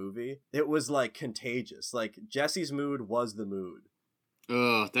edge in the movie. It was like contagious. Like Jesse's mood was the mood.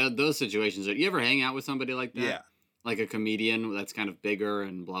 Oh, those situations. You ever hang out with somebody like that? Yeah. Like a comedian that's kind of bigger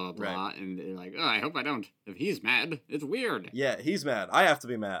and blah, blah, blah. Right. And they're like, oh, I hope I don't. If he's mad, it's weird. Yeah, he's mad. I have to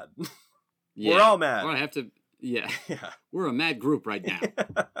be mad. Yeah. We're all mad. Or I have to, yeah. We're a mad group right now.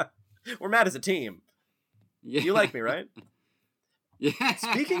 We're mad as a team. Yeah. You like me, right? Yeah.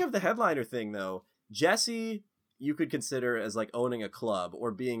 Speaking of the headliner thing, though, Jesse, you could consider as like owning a club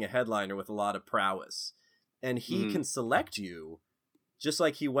or being a headliner with a lot of prowess. And he can select you, just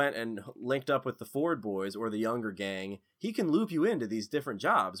like he went and linked up with the Ford boys or the younger gang. He can loop you into these different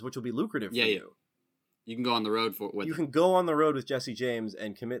jobs, which will be lucrative for you. You can go on the road can go on the road with Jesse James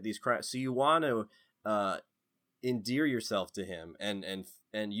and commit these crimes. So you want to endear yourself to him, and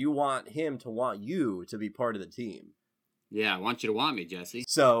you want him to want you to be part of the team. Yeah, I want you to want me, Jesse.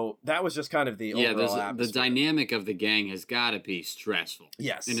 So that was just kind of the overall atmosphere. The dynamic of the gang has got to be stressful.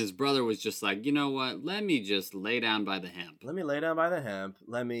 Yes. And his brother was just like, you know what? Let me just lay down by the hemp.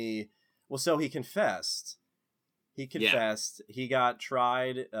 So he confessed. He got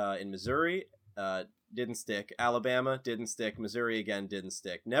tried in Missouri. Didn't stick. Alabama didn't stick. Missouri again didn't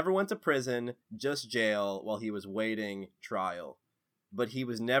stick. Never went to prison, just jail while he was waiting trial. But he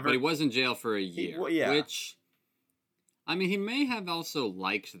was never. But he was in jail for a year. Which, I mean, he may have also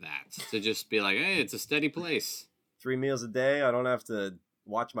liked that, to just be like, hey, it's a steady place. 3 meals a day. I don't have to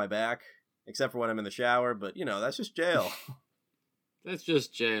watch my back, except for when I'm in the shower. But, that's just jail. That's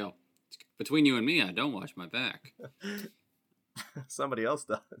just jail. Between you and me, I don't wash my back. Somebody else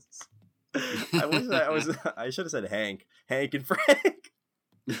does. I should have said Hank. Hank and Frank.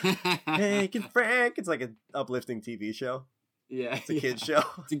 Hank and Frank. It's like an uplifting TV show. Yeah. It's a kid's show.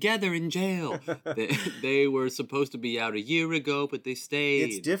 Together in jail. They were supposed to be out a year ago, but they stayed.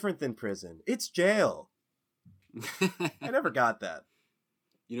 It's different than prison. It's jail. I never got that.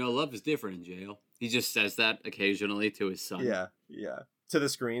 Love is different in jail. He just says that occasionally to his son. Yeah. To the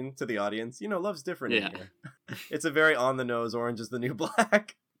screen, to the audience. Love's different in here. It's a very on-the-nose Orange is the New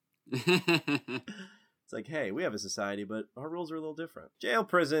Black. It's like, hey, we have a society, but our rules are a little different. Jail,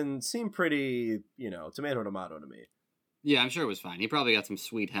 prison seem pretty, tomato to me. Yeah, I'm sure it was fine. He probably got some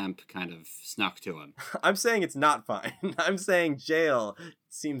sweet hemp kind of snuck to him. I'm saying it's not fine. I'm saying jail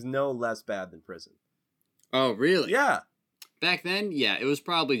seems no less bad than prison. Oh, really? Yeah. Back then, yeah, it was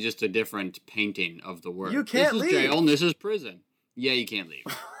probably just a different painting of the word. You can't leave. This is jail and this is prison. Yeah, you can't leave.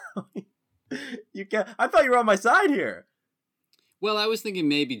 You can't. I thought you were on my side here. Well, I was thinking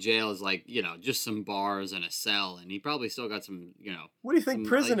maybe jail is like, just some bars and a cell, and he probably still got some, What do you think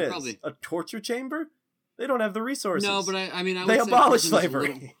prison is? Probably... A torture chamber? They don't have the resources. No, but I mean, they abolished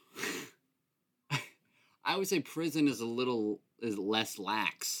slavery. I would say prison is less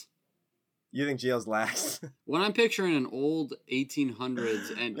lax. You think jail's lax? When I'm picturing an old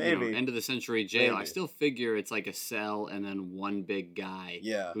 1800s and end of the century jail, I still figure it's like a cell and then one big guy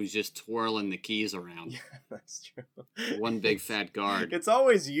who's just twirling the keys around. Yeah, that's true. One big fat guard. It's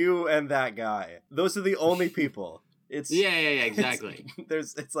always you and that guy. Those are the only people. It's yeah, exactly.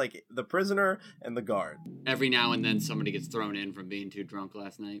 It's like the prisoner and the guard. Every now and then somebody gets thrown in from being too drunk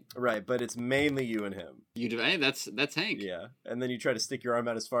last night. Right, but it's mainly you and him. You do. Hey, that's Hank. Yeah, and then you try to stick your arm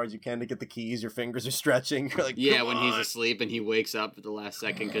out as far as you can to get the keys. Your fingers are stretching. You're like, yeah, when he's asleep and he wakes up at the last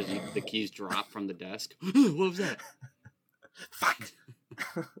second because the keys drop from the desk. What was that? Fuck.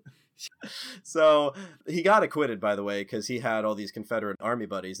 So he got acquitted, by the way, because he had all these Confederate army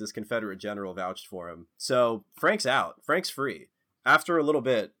buddies. This Confederate general vouched for him. So Frank's out. Frank's free. After a little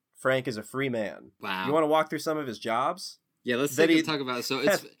bit, Frank is a free man. Wow. You want to walk through some of his jobs? Yeah, let's talk about it. So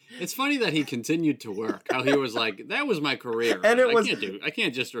it's funny that he continued to work. How he was like, that was my career. And I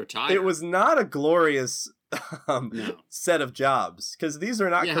can't just retire. It was not a glorious set of jobs, because these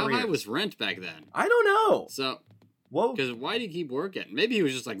are not careers. How high was rent back then? I don't know. So... Because why did he keep working? Maybe he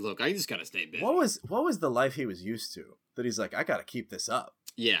was just like, look, I just got to stay busy. What was the life he was used to that he's like, I got to keep this up?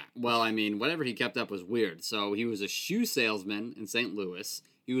 Yeah. Well, I mean, whatever he kept up was weird. So he was a shoe salesman in St. Louis.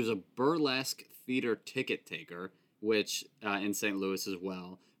 He was a burlesque theater ticket taker, which in St. Louis as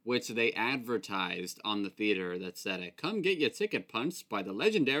well, which they advertised on the theater that said, "Come get your ticket punched by the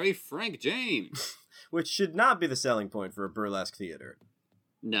legendary Frank James." Which should not be the selling point for a burlesque theater.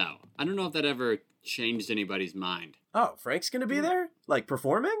 No. I don't know if that ever changed anybody's mind. Oh, Frank's gonna be there? Like,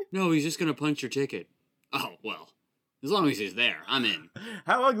 performing? No, he's just going to punch your ticket. Oh, well. As long as he's there, I'm in.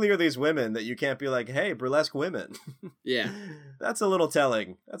 How ugly are these women that you can't be like, hey, burlesque women? Yeah. That's a little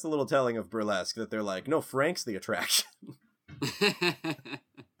telling. That's a little telling of burlesque, that they're like, no, Frank's the attraction.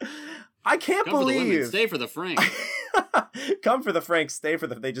 I can't Come believe. For the women, stay for the Frank. Come for the Frank, stay for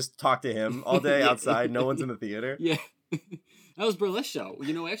the. They just talk to him all day Yeah. outside. No one's in the theater. Yeah. That was burlesque show.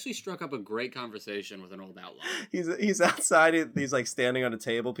 You know, actually struck up a great conversation with an old outlaw. He's outside. He's like standing on a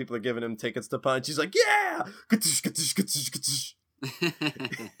table. People are giving him tickets to punch. He's like, yeah.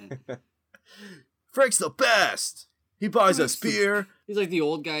 Frank's the best. He buys us beer. He's like the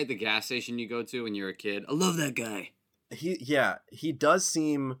old guy at the gas station you go to when you're a kid. I love that guy. He does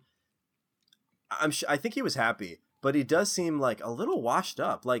seem. I think he was happy, but he does seem like a little washed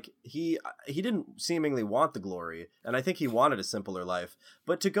up. Like he didn't seemingly want the glory, and I think he wanted a simpler life.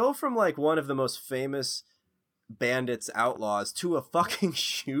 But to go from like one of the most famous bandits, outlaws, to a fucking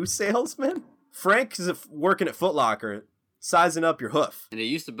shoe salesman, Frank is working at Foot Locker, sizing up your hoof. And it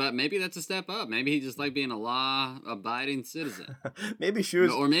used to, but maybe that's a step up. Maybe he just liked being a law-abiding citizen. Maybe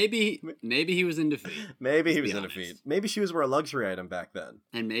shoes, or maybe he was in defeat. Maybe he was in defeat. Maybe shoes were a luxury item back then.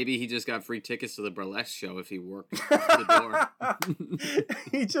 And maybe he just got free tickets to the burlesque show if he worked the door.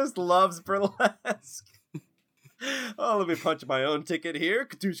 He just loves burlesque. Oh, let me punch my own ticket here.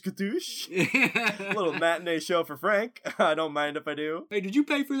 Kadoosh, kadoosh. Little matinee show for Frank. I don't mind if I do. Hey, did you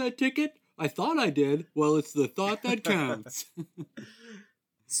pay for that ticket? I thought I did. Well, it's the thought that counts.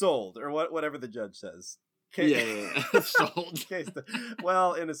 Sold, or whatever the judge says. Yeah. Sold.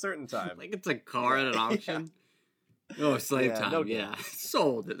 Well, in a certain time. Like it's a car at an auction. Oh, slave time. No, yeah.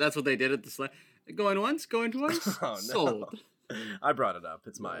 Sold. That's what they did at the slave. Going once, going twice. Oh, no. Sold. I brought it up.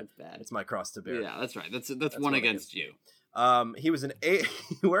 It's my cross to bear. Yeah, that's right. That's one against you. He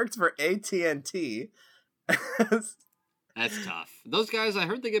worked for AT&T. That's tough. Those guys, I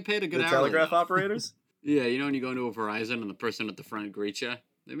heard they get paid a good hourly. The telegraph operators? Yeah, you know when you go into a Verizon and the person at the front greets you?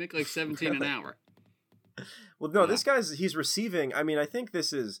 They make like $17 an hour. Well, no, this he's receiving. I mean, I think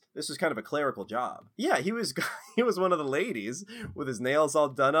this was kind of a clerical job. Yeah, he was one of the ladies with his nails all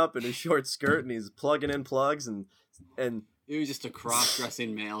done up and his short skirt, and he's plugging in plugs and. He was just a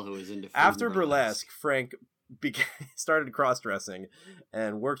cross-dressing male who was into food. After burlesque, Frank started cross-dressing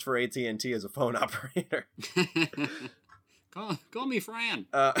and worked for AT&T as a phone operator. Call me Fran.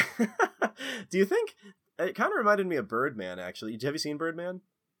 Do you think it kind of reminded me of Birdman? Actually, have you seen Birdman?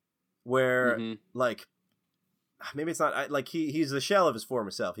 Where like maybe it's not like he's the shell of his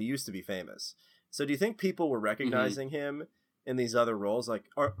former self. He used to be famous. So do you think people were recognizing him in these other roles? Like,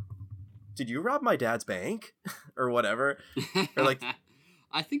 did you rob my dad's bank or whatever? Or like,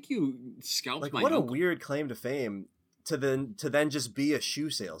 I think you scalped like my what uncle. A weird claim to fame to then just be a shoe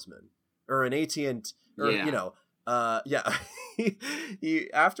salesman or an AT&T or you know.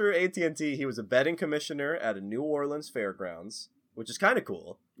 He after AT&T, he was a betting commissioner at a New Orleans fairgrounds, which is kind of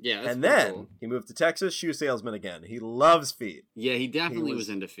cool. Yeah, that's and then cool. He moved to Texas, shoe salesman again. He loves feet. Yeah, he definitely was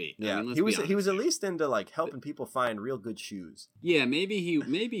into feet. Yeah, I mean, he was at least into like helping people find real good shoes. Yeah, maybe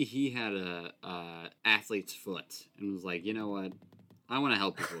he had a athlete's foot and was like, you know what, I want to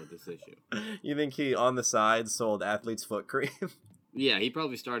help people with this issue. You think he on the side sold athlete's foot cream? Yeah, he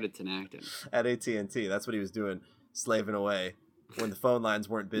probably started Tinactin at AT&T. That's what he was doing, slaving away when the phone lines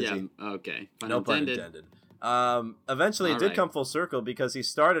weren't busy. Yeah, okay. No pun intended. Eventually, it did come full circle because he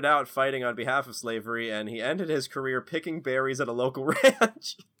started out fighting on behalf of slavery, and he ended his career picking berries at a local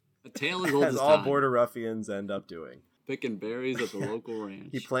ranch. A tale as old as all time. Border ruffians end up doing. Picking berries at the local ranch.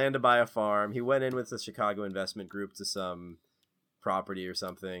 He planned to buy a farm. He went in with the Chicago Investment Group to some property or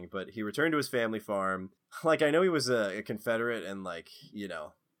something, but he returned to his family farm. Like, I know he was a Confederate, and like, you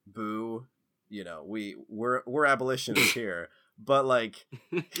know, boo, you know, we're abolitionists here. But like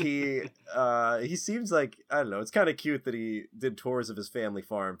he seems like, I don't know, it's kind of cute that he did tours of his family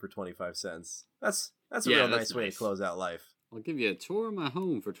farm for 25 cents. That's a real nice way to close out life. I'll give you a tour of my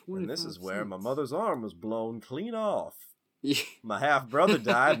home for 25 And this is where my mother's arm was blown clean off. Yeah. My half brother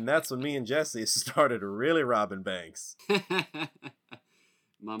died, and that's when me and Jesse started really robbing banks.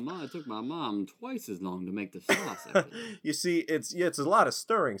 It took my mom twice as long to make the sauce. You see, it's a lot of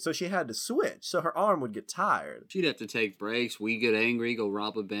stirring, so she had to switch, so her arm would get tired. She'd have to take breaks. We get angry, go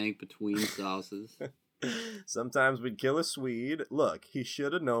rob a bank between sauces. Sometimes we'd kill a Swede. Look, he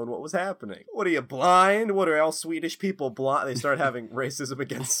should have known what was happening. What are you, blind? What are all Swedish people blind? They start having racism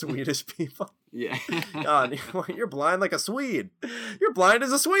against Swedish people. Yeah. God, you're blind like a Swede. You're blind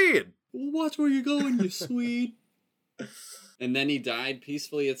as a Swede. Well, watch where you're going, you Swede. And then he died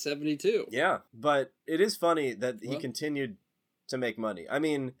peacefully at 72. Yeah, but it is funny that he continued to make money. I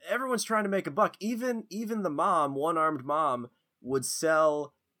mean, everyone's trying to make a buck. Even the mom, one-armed mom, would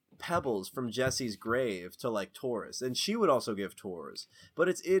sell pebbles from Jesse's grave to like tourists, and she would also give tours. But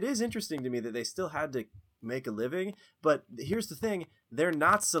it is interesting to me that they still had to make a living. But here's the thing: they're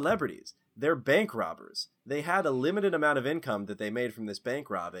not celebrities. They're bank robbers. They had a limited amount of income that they made from this bank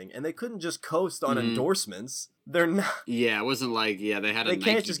robbing, and they couldn't just coast on endorsements. They're not. Yeah, it wasn't like they had. They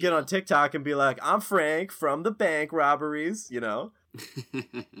can't just get on TikTok and be like, "I'm Frank from the bank robberies," you know.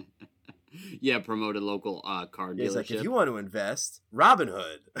 Yeah, promote a local car dealership. He's like, if you want to invest,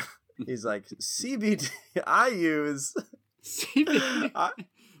 Robinhood. He's like, CBD. I use CBD.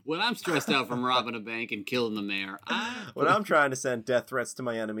 When I'm stressed out from robbing a bank and killing the mayor, when I'm trying to send death threats to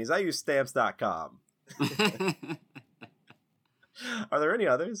my enemies, I use stamps.com. Are there any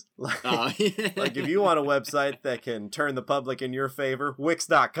others? Like if you want a website that can turn the public in your favor,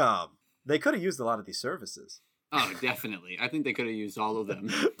 Wix.com. They could have used a lot of these services. Oh, definitely. I think they could have used all of them.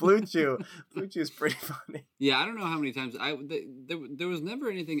 Blue Chew is pretty funny. Yeah, I don't know how many times there was never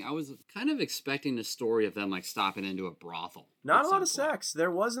anything. I was kind of expecting a story of them like stopping into a brothel. Not a lot of sex. There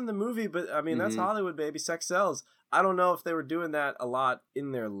was in the movie, but I mean that's Hollywood, baby. Sex sells. I don't know if they were doing that a lot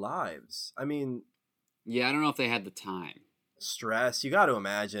in their lives. I mean, yeah, I don't know if they had the time. Stress. You got to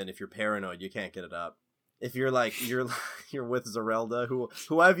imagine if you're paranoid, you can't get it up. If you're like you're with Zerelda,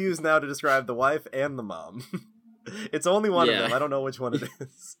 who I've used now to describe the wife and the mom. It's only one of them. I don't know which one it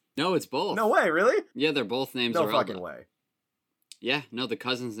is. No, it's both. No way, really? Yeah, they're both named No Zerelda. fucking way. Yeah, no, the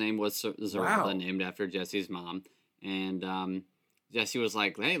cousin's name was Zerelda, named after Jesse's mom. And Jesse was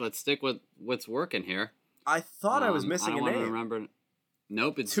like, hey, let's stick with what's working here. I thought I was missing a name. I don't remember.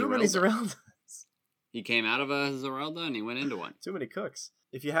 Nope, it's Too many Zereldas. He came out of a Zerelda and he went into one. Too many cooks.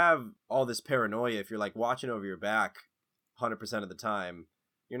 If you have all this paranoia, if you're like watching over your back 100% of the time,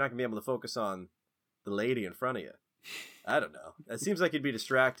 you're not going to be able to focus on the lady in front of you. I don't know. It seems like you'd be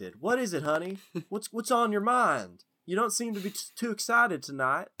distracted. What is it, honey? What's on your mind? You don't seem to be too excited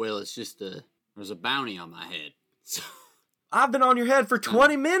tonight. Well, it's just there's a bounty on my head. So I've been on your head for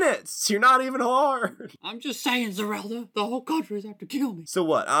 20 minutes. You're not even hard. I'm just saying, Zerelda, the whole country's out to kill me. So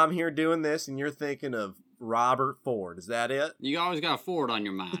what? I'm here doing this and you're thinking of Robert Ford. Is that it? You always got Ford on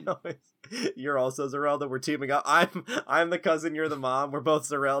your mind. No, you're also Zerelda. We're teaming up. I'm the cousin. You're the mom. We're both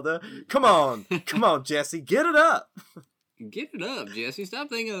Zerelda. Come on, Jesse. Get it up. Get it up, Jesse. Stop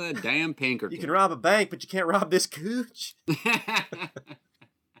thinking of that damn Pinkerton. You can rob a bank, but you can't rob this cooch.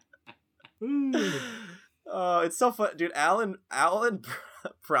 It's so fun, dude. Alan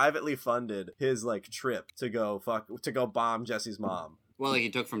privately funded his like trip to go bomb Jesse's mom. Well, like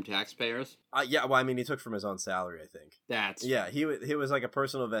he took from taxpayers? Yeah, well, I mean, he took from his own salary, I think. He was like a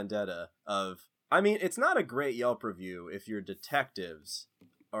personal vendetta of... I mean, it's not a great Yelp review if your detectives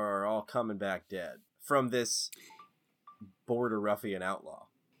are all coming back dead from this border ruffian outlaw.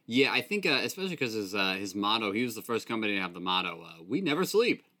 Yeah, I think, especially because his motto, he was the first company to have the motto, we never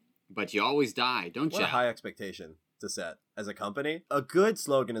sleep, but you always die, don't you? What a high expectation to set as a company. A good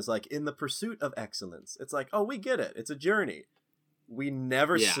slogan is like, in the pursuit of excellence. It's like, oh, we get it. It's a journey. We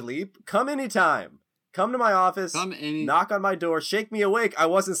never sleep. Come anytime. Come to my office. Knock on my door. Shake me awake. I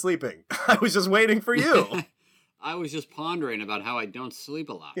wasn't sleeping. I was just waiting for you. I was just pondering about how I don't sleep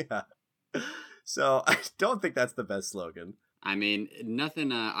a lot. Yeah. So I don't think that's the best slogan. I mean,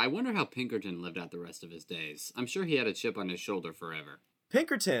 nothing. I wonder how Pinkerton lived out the rest of his days. I'm sure he had a chip on his shoulder forever.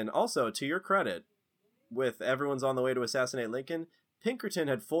 Pinkerton, also, to your credit, with everyone's on the way to assassinate Lincoln, Pinkerton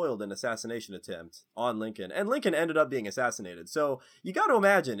had foiled an assassination attempt on Lincoln, and Lincoln ended up being assassinated. So you got to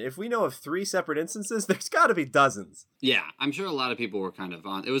imagine, if we know of 3 separate instances, there's got to be dozens. Yeah, I'm sure a lot of people were kind of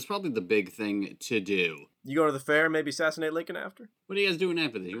on. It was probably the big thing to do. You go to the fair and maybe assassinate Lincoln after? What are you guys doing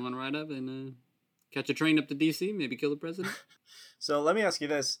after this? You want to ride up and catch a train up to D.C., maybe kill the president? So let me ask you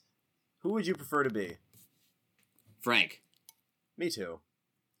this. Who would you prefer to be? Frank. Me too.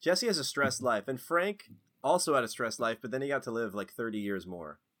 Jesse has a stressed life, and Frank also had a stressed life, but then he got to live like 30 years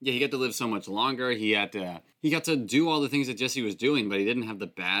more. Yeah, he got to live so much longer. He got to do all the things that Jesse was doing, but he didn't have the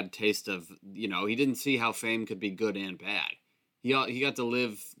bad taste of, he didn't see how fame could be good and bad. He got to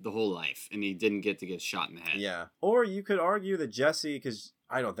live the whole life, and he didn't get to get shot in the head. Yeah. Or you could argue that Jesse, because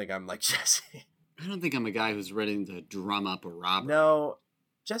I don't think I'm like Jesse. I don't think I'm a guy who's ready to drum up a robbery. No,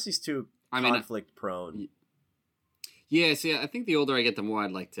 Jesse's too conflict prone. Yeah, see, I think the older I get, the more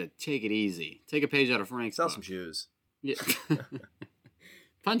I'd like to take it easy. Take a page out of Frank's Sell book. some shoes. Yeah.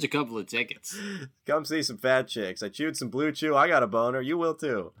 Punch a couple of tickets. Come see some fat chicks. I chewed some Blue Chew. I got a boner. You will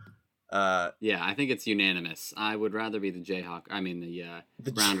too. Yeah, I think it's unanimous. I would rather be the Jayhawk. I mean,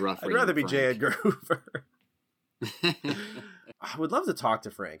 the Round Rough. I'd rather be J. Edgar Hoover. I would love to talk to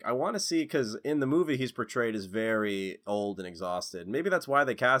Frank. I want to see, because in the movie he's portrayed as very old and exhausted. Maybe that's why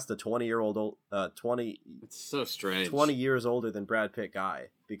they cast a 20-year-old, 20. It's so strange. 20 years older than Brad Pitt guy,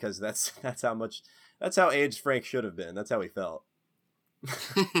 because that's how aged Frank should have been. That's how he felt.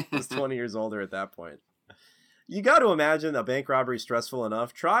 He was 20 years older at that point. You got to imagine a bank robbery stressful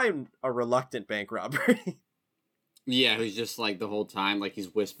enough. Try a reluctant bank robbery. Yeah, who's just like the whole time, like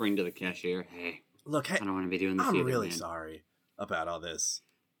he's whispering to the cashier, "Hey, look, hey, I don't want to be doing this. I'm either, really man. sorry about all this.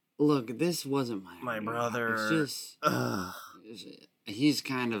 Look, this wasn't my brother. It's just, he's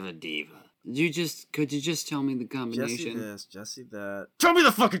kind of a diva. Could you just tell me the combination? Jesse this, Jesse that. Tell me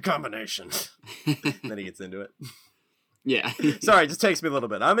the fucking combination. Then he gets into it. Yeah. Sorry, it just takes me a little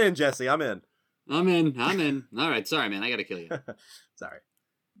bit. I'm in, Jesse. I'm in. I'm in. All right, sorry, man. I gotta kill you. Sorry.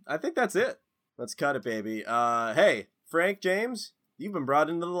 I think that's it. Let's cut it, baby. Hey, Frank James, you've been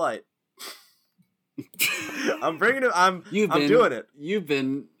brought into the light. I'm bringing it. I'm doing it. You've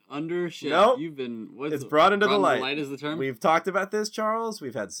been under shit. Nope. You've been. It's brought into the light. The light is the term. We've talked about this, Charles.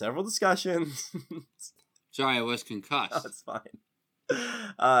 We've had several discussions. Sorry, I was concussed. Oh, it's fine.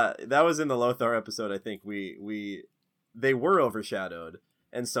 That was in the Lothar episode. I think they were overshadowed,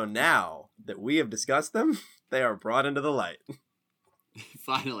 and so now that we have discussed them, they are brought into the light.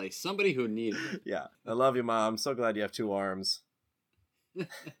 Finally, somebody who needed it. Yeah, I love you, Mom. So glad you have two arms.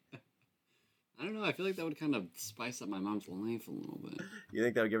 I don't know. I feel like that would kind of spice up my mom's life a little bit. You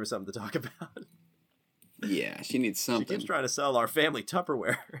think that would give her something to talk about? Yeah, she needs something. She keeps trying to sell our family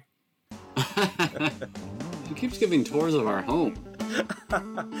Tupperware. She keeps giving tours of our home.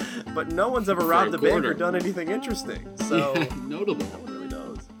 But no one's ever robbed a bank or done anything interesting. So yeah, notable. No one really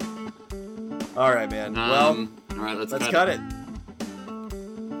knows. All right, man. Well, all right, let's cut it.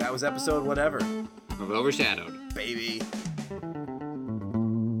 That was episode whatever of Overshadowed, baby.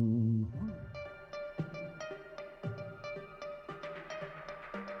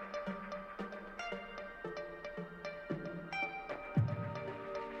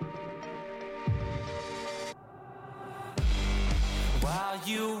 While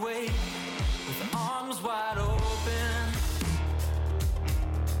you wait with arms wide open,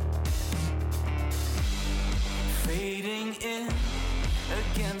 fading in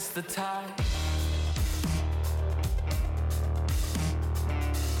against the tide,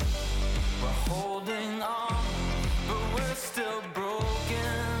 we're holding on, but we're still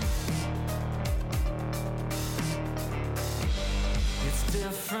broken. It's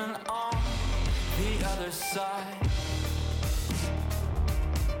different on the other side.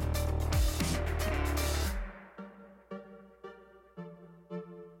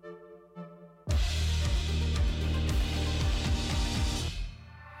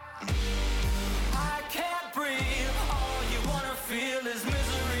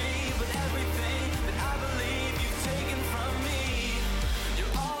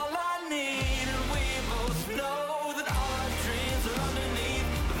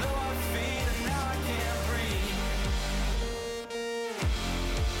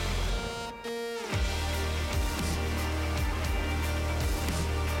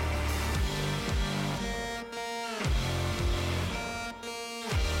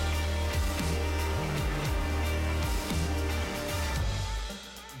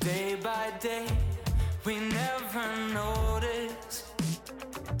 Day by day, we never notice.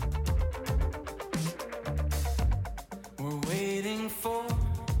 We're waiting for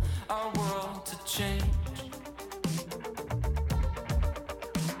our world to change.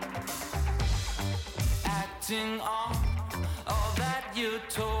 Acting on all that you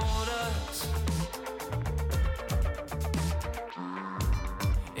told us.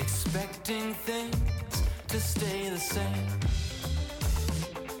 Expecting things to stay the same.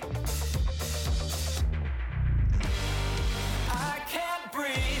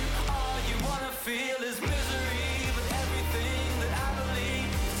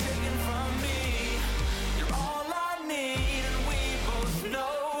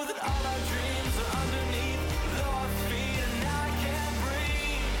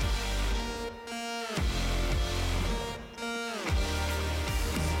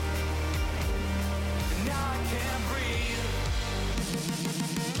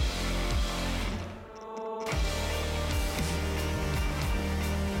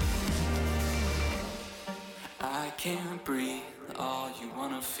 Can't breathe, all you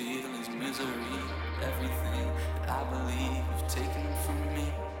wanna feel is misery. Everything that I believe you've taken from me.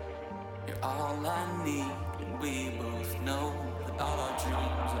 You're all I need, and we both know that all our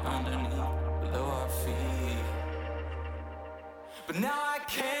dreams are underneath, below our feet. But now I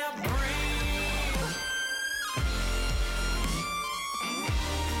can't